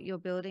this what you're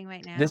building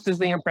right now? This is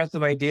the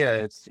impressive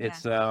idea.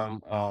 It's a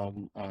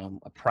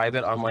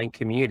private online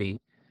community.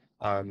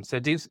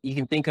 So you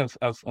can think of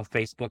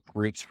Facebook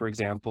groups, for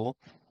example.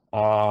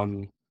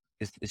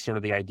 Is sort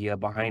of the idea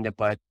behind it,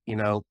 but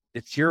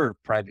it's your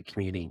private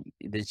community.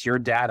 It's your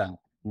data.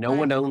 No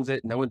one owns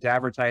it. No one's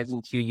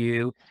advertising to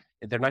you.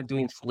 They're not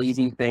doing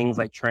sleazy things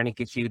like trying to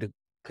get you to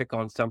click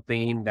on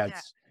something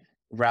that's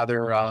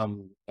rather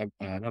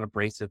not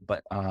abrasive,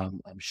 but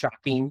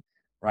shocking,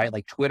 right?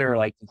 Like Twitter,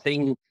 like the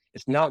thing,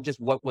 it's not just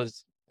what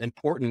was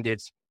important,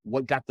 it's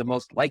what got the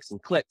most likes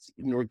and clicks,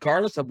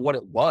 regardless of what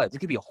it was. It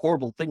could be a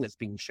horrible thing that's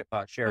being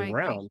shared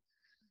around.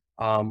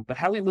 But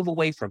how do we move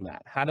away from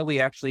that? How do we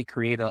actually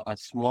create a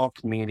small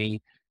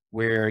community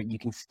where you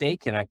can stay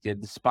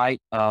connected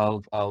despite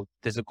of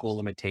physical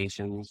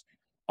limitations,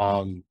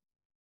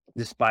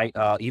 despite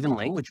even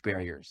language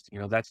barriers?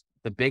 That's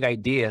the big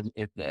idea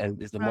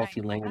is the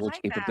multi-language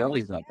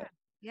capabilities of it.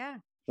 Yeah.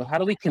 So how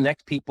do we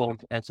connect people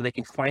and so they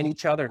can find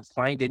each other and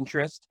find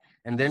interest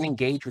and then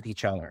engage with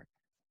each other?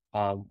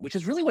 Which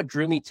is really what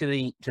drew me to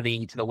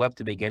the web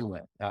to begin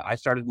with. I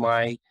started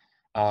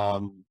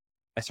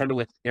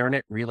with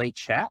Internet Relay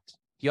Chat.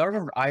 y'all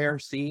remember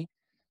IRC?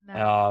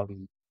 No.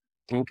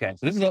 Okay,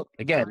 so this is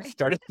again Sorry.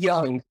 started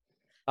young,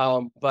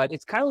 but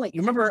it's kind of like,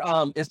 you remember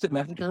Instant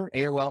Messenger,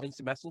 AOL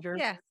Instant Messenger?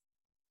 Yeah.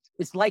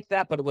 It's like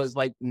that, but it was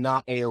like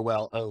not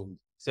AOL owned.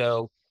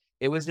 So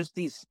it was just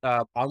these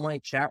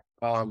online chat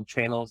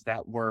channels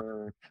that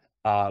were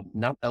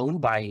not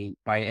owned by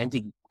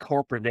any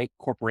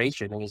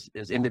corporation. It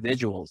was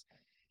individuals,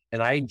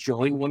 and I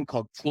joined one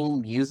called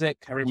Team Music.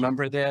 I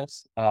remember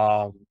this.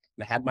 I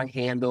had my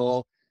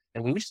handle,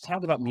 and we would just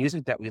talk about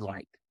music that we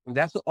liked. And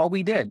that's all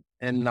we did.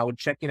 And I would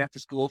check in after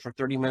school for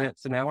 30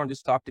 minutes, an hour, and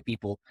just talk to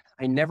people.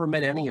 I never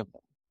met any of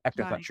them.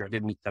 Actually, I'm not Right. sure. I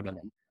did meet some of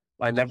them.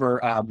 I never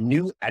I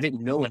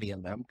didn't know any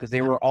of them because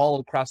they were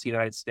all across the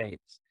United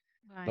States.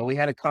 But Right. we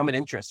had a common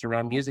interest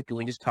around music, and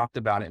we just talked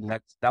about it.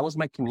 And that was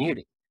my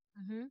community.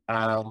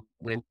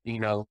 When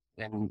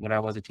when I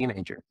was a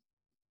teenager.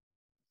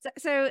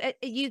 So are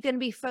you going to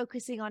be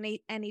focusing on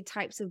any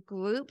types of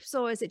groups,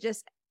 or is it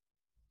just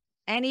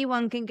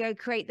anyone can go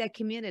create their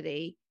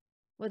community,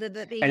 whether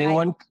that be like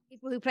Anyone.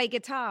 people who play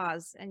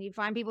guitars, and you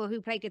find people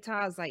who play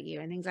guitars like you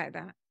and things like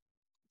that?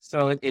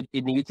 So it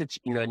needs it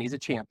needs a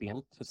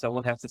champion. So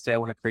someone has to say, I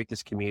want to create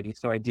this community.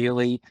 So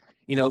ideally,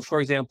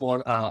 for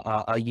example,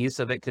 a use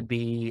of it could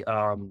be,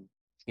 I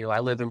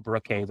live in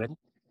Brookhaven,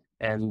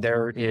 and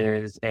there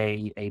is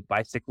a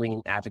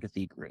bicycling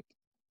advocacy group.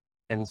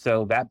 And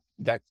so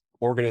that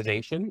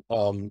organization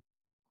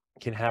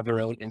can have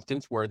their own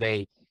instance where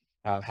they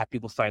have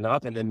people sign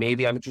up, and then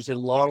maybe I'm interested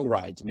in long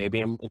rides. Maybe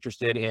I'm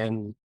interested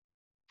in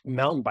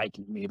mountain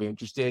biking. Maybe I'm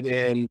interested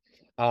in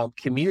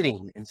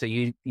commuting. And so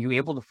you're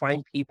able to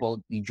find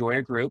people, you join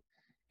a group,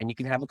 and you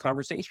can have a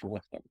conversation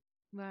with them.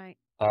 Right.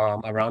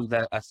 Around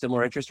a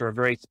similar interest or a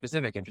very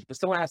specific interest. But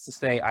someone has to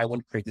say, I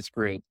want to create this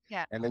group,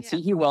 Yeah. and then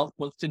see who else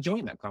wants to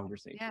join that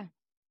conversation. Yeah.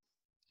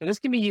 So this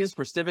can be used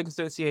for civic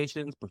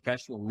associations,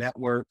 professional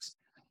networks.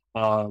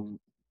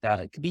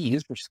 It could be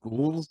used for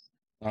schools,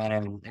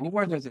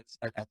 anywhere there's a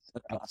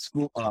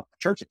school,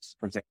 churches,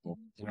 for example.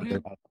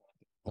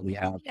 That we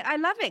have. I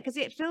love it because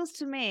it feels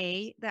to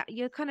me that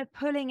you're kind of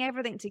pulling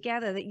everything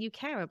together that you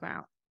care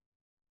about.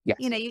 Yes.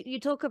 You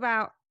talk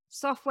about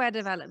software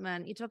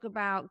development, you talk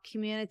about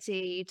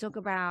community, you talk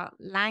about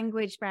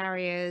language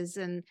barriers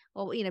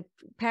or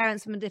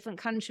parents from different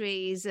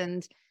countries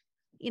and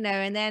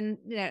then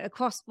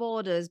across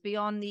borders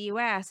beyond the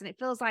US. And it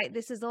feels like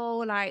this is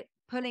all like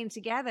pulling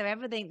together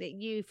everything that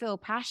you feel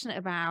passionate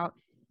about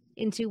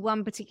into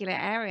one particular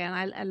area.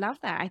 And I love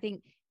that. I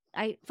think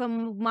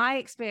from my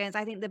experience,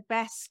 I think the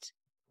best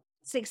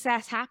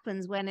success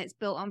happens when it's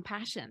built on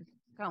passion.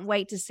 Can't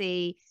wait to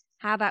see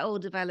how that all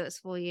develops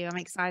for you. I'm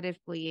excited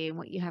for you and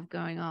what you have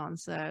going on.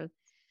 So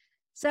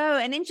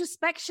an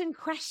introspection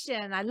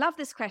question. I love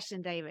this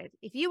question, David.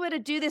 If you were to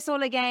do this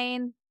all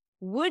again,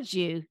 would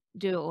you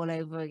do it all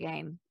over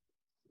again?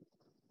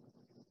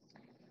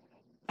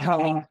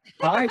 I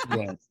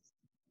would.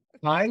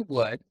 I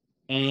would.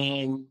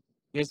 And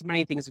there's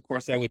many things, of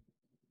course, I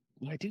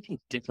do things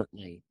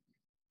differently.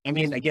 I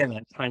mean, again,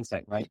 that's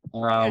hindsight, right?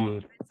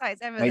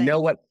 Hindsight's everything.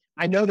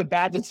 I know the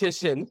bad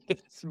decision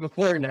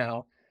before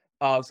now.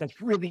 So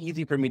it's really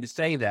easy for me to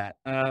say that.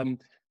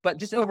 But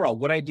just overall,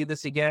 would I do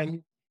this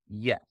again?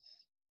 Yes.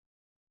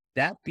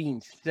 That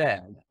being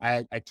said,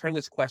 I turn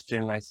this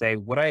question and I say,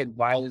 would I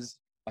advise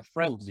a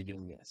friend to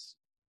do this?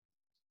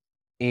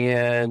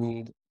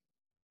 And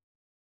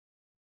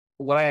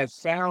what I have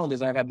found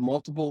is I've had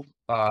multiple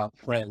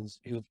friends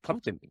who've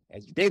come to me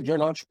as, Dave, you're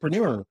an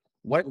entrepreneur.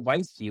 What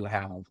advice do you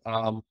have?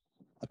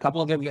 A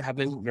couple of them have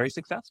been very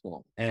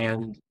successful.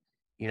 And,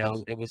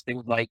 it was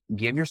things like,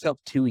 give yourself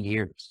 2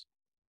 years.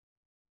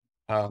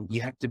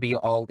 You have to be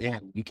all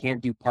in. You can't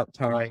do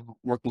part-time,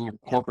 working your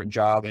corporate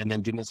job and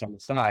then doing this on the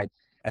side.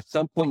 At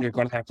some point, you're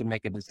going to have to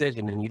make a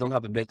decision, and you don't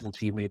have a business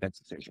until you made that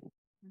decision.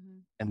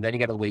 And then you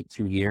got to wait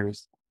 2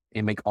 years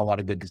and make a lot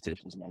of good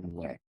decisions along the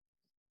way.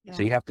 Yeah.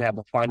 So you have to have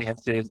the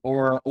finances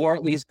or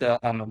at least the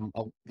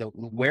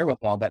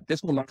wherewithal that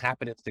this will not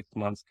happen in 6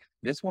 months.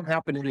 This won't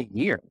happen in a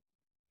year.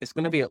 It's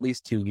going to be at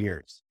least 2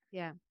 years.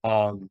 Yeah.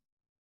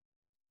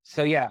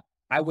 So yeah,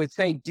 I would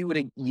say do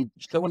it.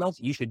 Someone else,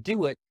 you should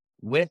do it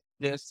with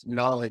this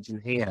knowledge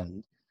in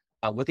hand,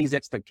 with these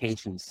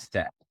expectations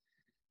set,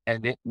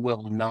 and it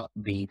will not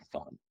be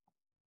fun.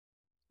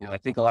 I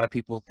think a lot of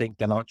people think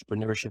that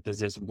entrepreneurship is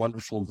this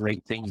wonderful,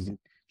 great thing. You can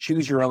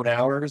choose your own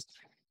hours.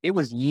 It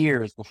was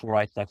years before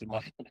I selected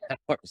my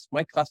hours.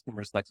 My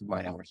customers selected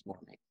my hours for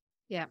me.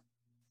 Yeah,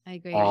 I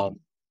agree. But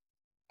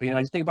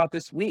I just think about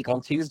this week.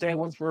 On Tuesday, I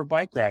went for a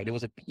bike ride. It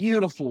was a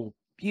beautiful,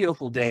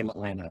 beautiful day in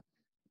Atlanta.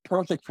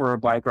 Perfect for a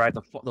bike ride.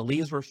 The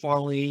leaves were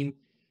falling.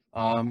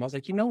 I was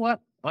like, you know what?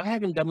 I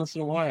haven't done this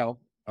in a while.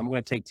 I'm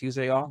going to take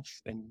Tuesday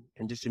off and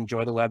just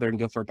enjoy the weather and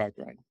go for a bike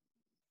ride.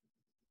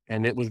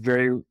 And it was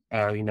very,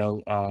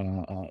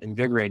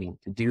 invigorating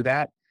to do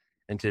that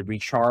and to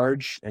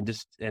recharge and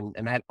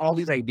I had all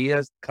these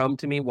ideas come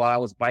to me while I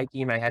was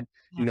biking. I had,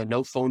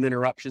 no phone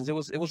interruptions. It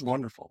was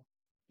wonderful.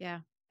 Yeah.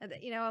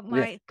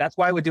 That's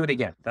why I would do it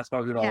again. That's why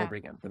I would do it all over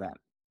again for that.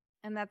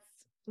 And that's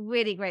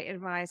Really great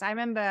advice. I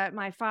remember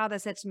my father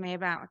said to me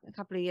about a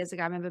couple of years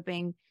ago, I remember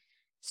being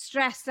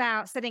stressed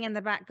out, sitting in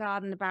the back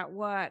garden about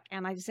work.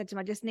 And I just said to him,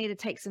 I just need to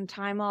take some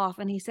time off.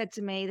 And he said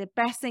to me, the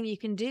best thing you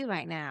can do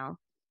right now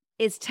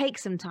is take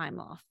some time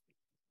off.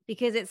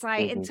 Because it's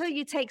like, until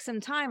you take some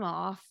time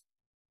off,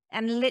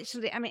 and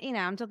literally, I mean, you know,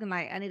 I'm talking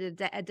like I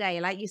need a day,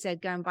 like you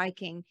said, going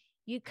biking,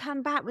 you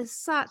come back with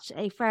such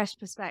a fresh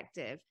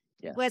perspective.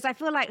 Yes. Whereas I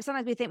feel like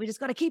sometimes we think we just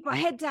got to keep our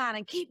head down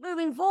and keep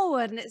moving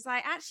forward. And it's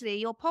like, actually,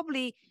 you'll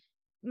probably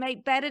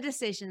make better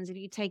decisions if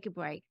you take a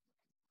break,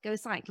 go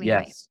cycling.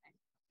 Yes. Like,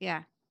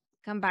 yeah.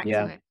 Come back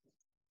Yeah. to it.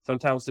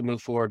 Sometimes to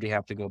move forward, you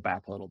have to go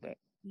back a little bit.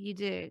 You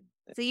do.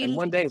 So And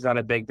one day is not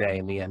a big day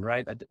in the end,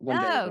 right?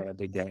 One day is not a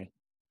big day.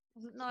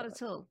 Not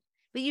at all.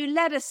 But you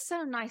led us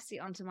so nicely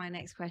onto my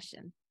next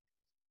question,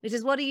 which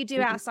is, what do you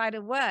do outside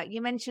of work?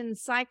 You mentioned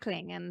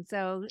cycling, and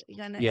so you're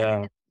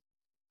gonna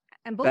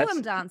and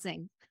ballroom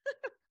dancing.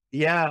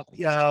 Yeah.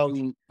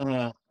 You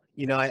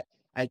know,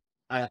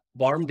 I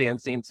ballroom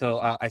dancing. So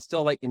I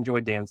still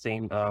enjoy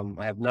dancing.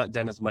 I have not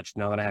done as much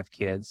now that I have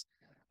kids.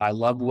 I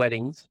love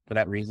weddings for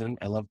that reason.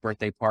 I love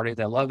birthday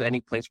parties. I love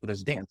any place where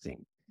there's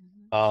dancing.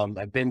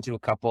 I've been to a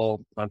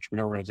couple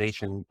entrepreneur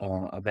organization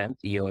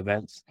events, EO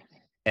events,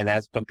 and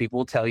as some people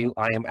will tell you,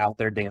 I am out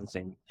there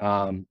dancing.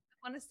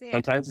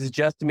 Sometimes it's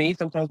just me.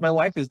 Sometimes my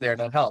wife is there, and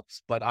that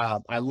helps. But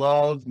I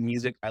love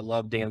music. I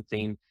love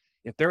dancing.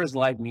 If there is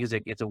live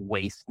music, it's a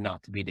waste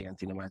not to be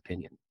dancing, in my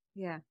opinion.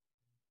 Yeah.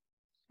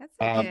 That's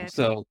good.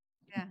 So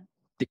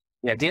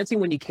dancing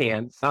when you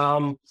can.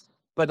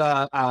 But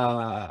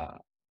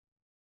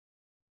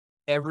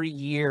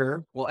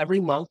every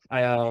month,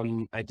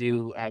 I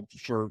do,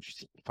 for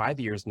 5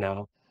 years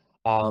now,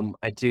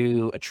 I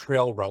do a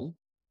trail run,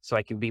 so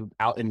I can be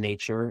out in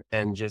nature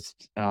and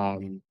just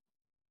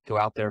go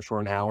out there for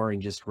an hour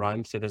and just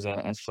run. So there's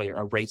actually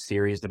a race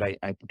series that I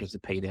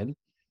participate in.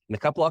 And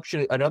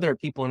another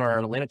people in our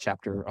Atlanta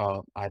chapter,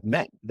 I've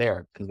met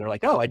there because they're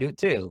like, oh, I do it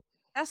too.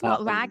 That's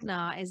not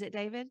Ragnar, is it,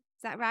 David?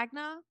 Is that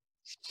Ragnar?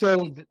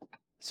 So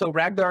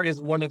Ragnar is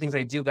one of the things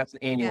I do. That's an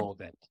annual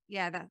event.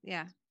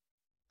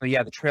 But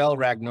yeah, the Trail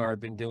Ragnar I've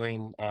been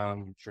doing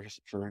for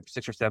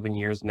 6 or 7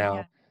 years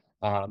now.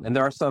 And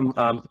there are some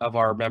of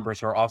our members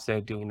who are also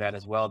doing that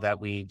as well, that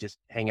we just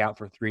hang out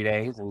for 3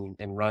 days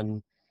and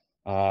run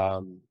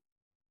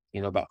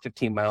about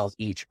 15 miles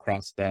each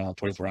across the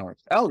 24 hours.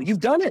 Oh,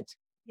 you've done it.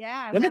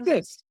 Yeah. Look at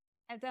this.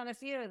 I've done a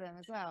few of them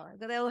as well.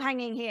 They're all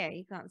hanging here.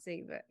 You can't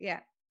see, but yeah.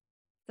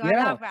 So Yeah.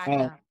 I love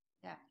Ragnar.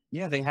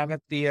 Yeah, they have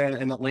it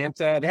in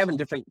Atlanta. They have in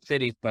different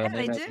cities, but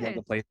Atlanta's one of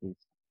the places.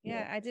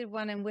 Yeah, I did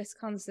one in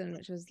Wisconsin,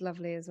 which was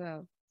lovely as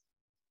well.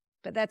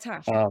 But they're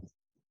tough.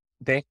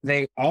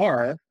 They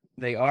are,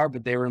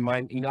 but they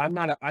remind, I'm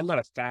not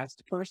a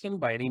fast person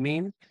by any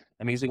means.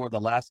 I'm usually one of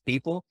the last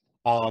people.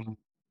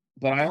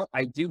 But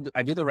I do the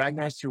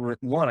Ragnars to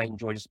one. I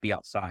enjoy just be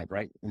outside,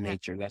 right, in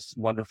nature. That's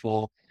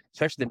wonderful.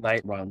 Especially the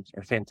night runs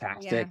are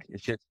fantastic. Yeah.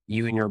 It's just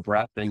you and your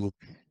breath and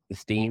the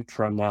steam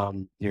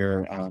from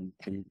your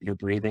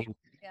breathing.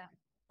 Yeah.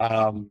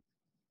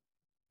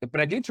 But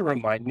I do to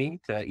remind me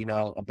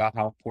to about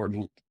how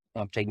important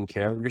taking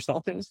care of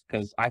yourself is,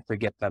 because I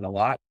forget that a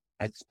lot.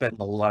 I spend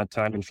a lot of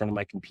time in front of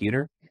my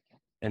computer,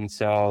 and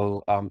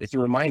so it's a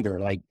reminder.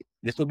 Like,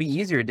 this will be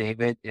easier,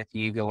 David, if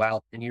you go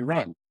out and you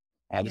run.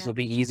 This will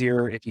be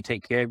easier if you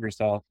take care of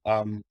yourself.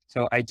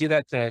 So I do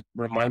that to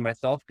remind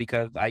myself,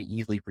 because I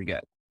easily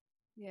forget.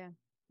 Yeah.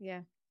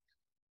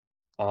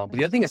 But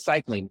the other thing is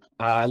cycling.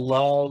 I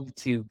love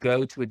to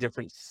go to a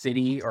different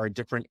city or a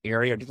different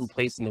area, or a different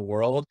place in the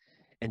world,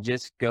 and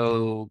just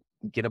go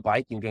get a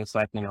bike and go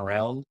cycling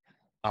around.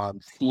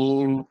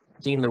 Seeing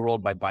the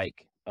world by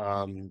bike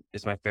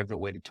is my favorite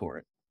way to tour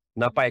it.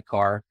 Not by a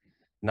car,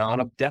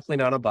 definitely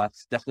not on a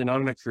bus, definitely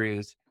not on a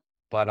cruise,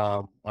 but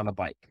on a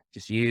bike.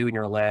 Just you and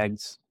your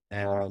legs,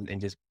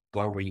 and just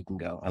going where you can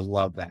go. I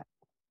love that.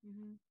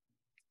 Mm-hmm.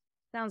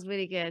 Sounds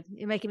really good.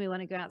 You're making me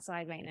want to go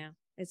outside right now.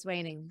 It's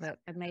raining, but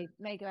I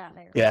may go out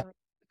there. Yeah.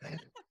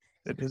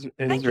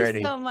 Thank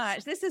you so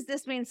much. This has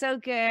just been so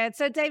good.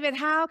 So, David,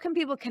 how can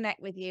people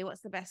connect with you?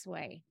 What's the best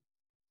way?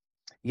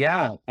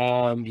 Yeah,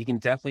 you can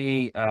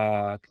definitely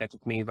connect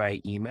with me by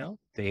email,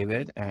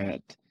 David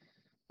at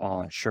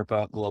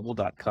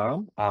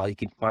sherpaglobal.com. You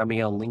can find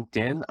me on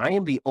LinkedIn. I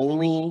am the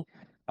only,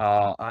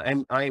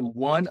 I'm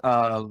one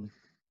of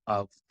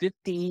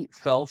 50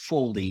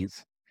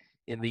 Felfoldis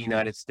in the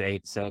United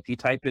States. So if you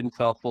type in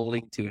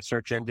Felfoldi to a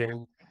search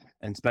engine,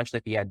 and especially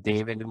if you add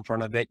David in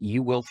front of it,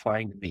 you will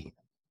find me.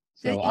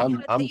 So you're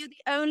the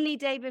only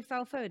David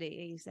Felfoldi,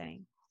 are you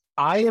saying?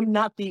 I am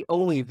not the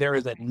only. There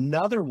is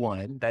another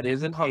one that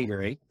is in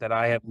Hungary that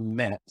I have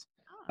met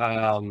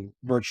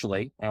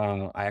virtually.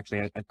 I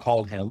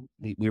called him.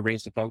 We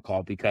arranged a phone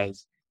call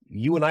because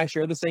you and I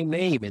share the same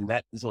name, and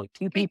that is like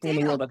two people in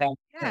the world that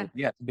have.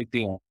 Yeah, it's a big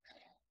deal.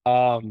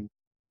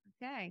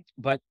 Okay.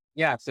 But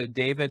yeah, so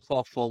David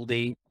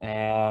Felfoldi.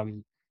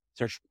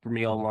 Search for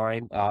me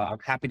online. I'm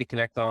happy to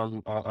connect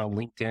on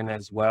LinkedIn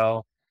as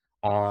well.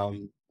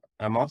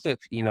 I'm also,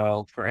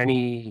 for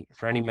any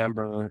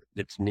member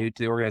that's new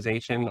to the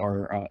organization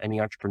or any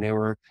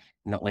entrepreneur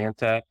in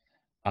Atlanta,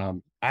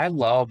 I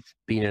love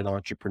being an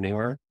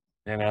entrepreneur,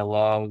 and I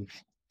love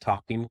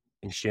talking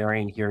and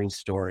sharing, hearing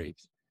stories.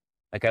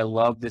 Like I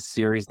love this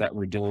series that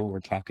we're doing. We're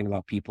talking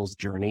about people's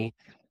journey.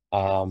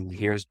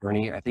 Here's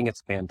Bernie. I think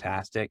it's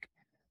fantastic.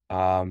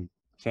 So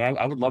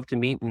I would love to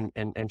meet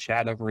and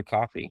chat over a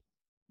coffee.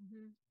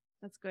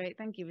 That's great.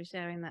 Thank you for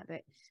sharing that.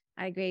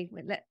 I agree.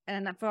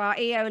 And for our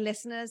EO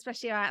listeners,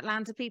 especially our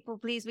Atlanta people,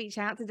 please reach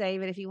out to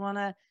David if you want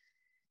to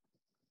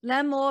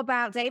learn more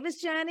about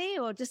David's journey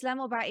or just learn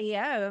more about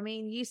EO. I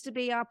mean, he used to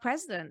be our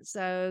president.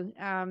 So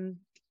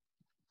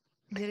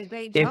he did a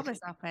great job as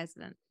our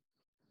president.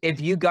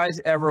 If you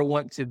guys ever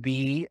want to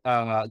be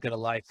get a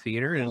live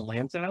theater in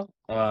Atlanta,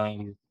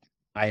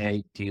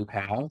 I do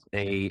have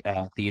a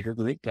theater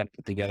group that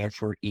put together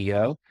for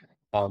EO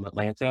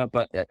Atlanta,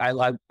 but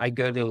I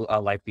go to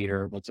a live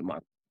theater once a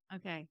month.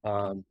 Okay.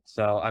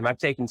 So I've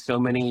taken so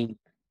many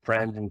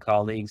friends and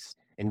colleagues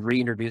and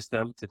reintroduced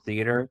them to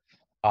theater.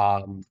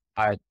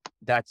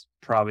 That's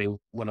probably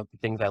one of the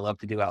things I love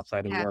to do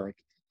outside of work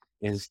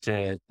is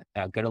to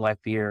go to live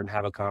theater and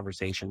have a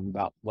conversation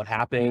about what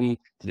happened.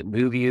 Did it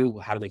move you?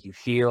 How did it make you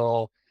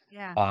feel?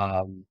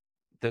 Yeah.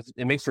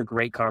 It makes for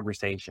great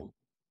conversation.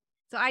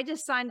 So I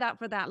just signed up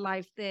for that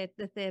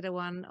the theater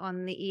one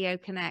on the EO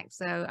Connect.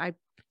 So I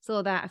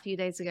saw that a few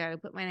days ago,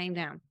 put my name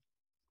down.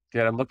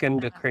 Good. I'm looking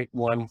to create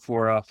one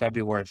for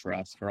February for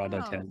us for all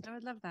to attend. I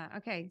would love that.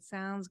 Okay.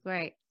 Sounds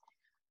great.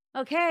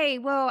 Okay.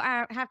 Well,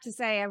 I have to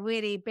say a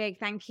really big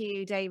thank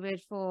you,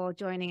 David, for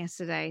joining us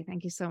today.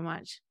 Thank you so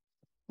much.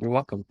 You're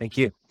welcome. Thank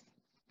you.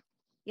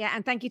 Yeah.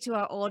 And thank you to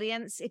our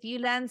audience. If you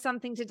learned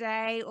something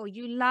today or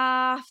you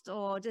laughed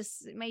or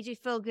just made you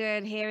feel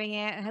good hearing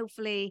it, and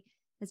hopefully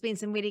there's been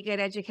some really good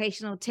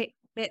educational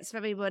tidbits for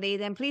everybody,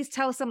 then please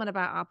tell someone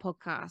about our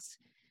podcast.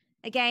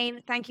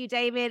 Again, thank you,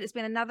 David. It's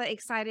been another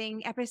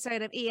exciting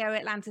episode of EO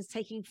Atlanta's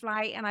Taking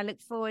Flight, and I look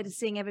forward to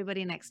seeing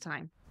everybody next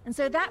time. And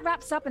so that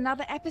wraps up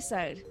another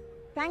episode.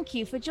 Thank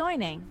you for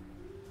joining.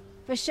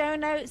 For show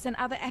notes and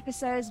other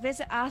episodes,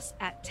 visit us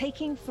at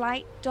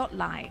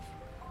takingflight.live.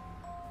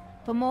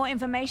 For more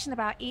information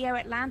about EO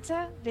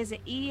Atlanta,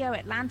 visit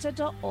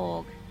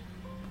eoatlanta.org.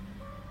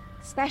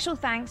 Special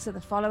thanks to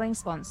the following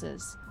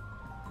sponsors: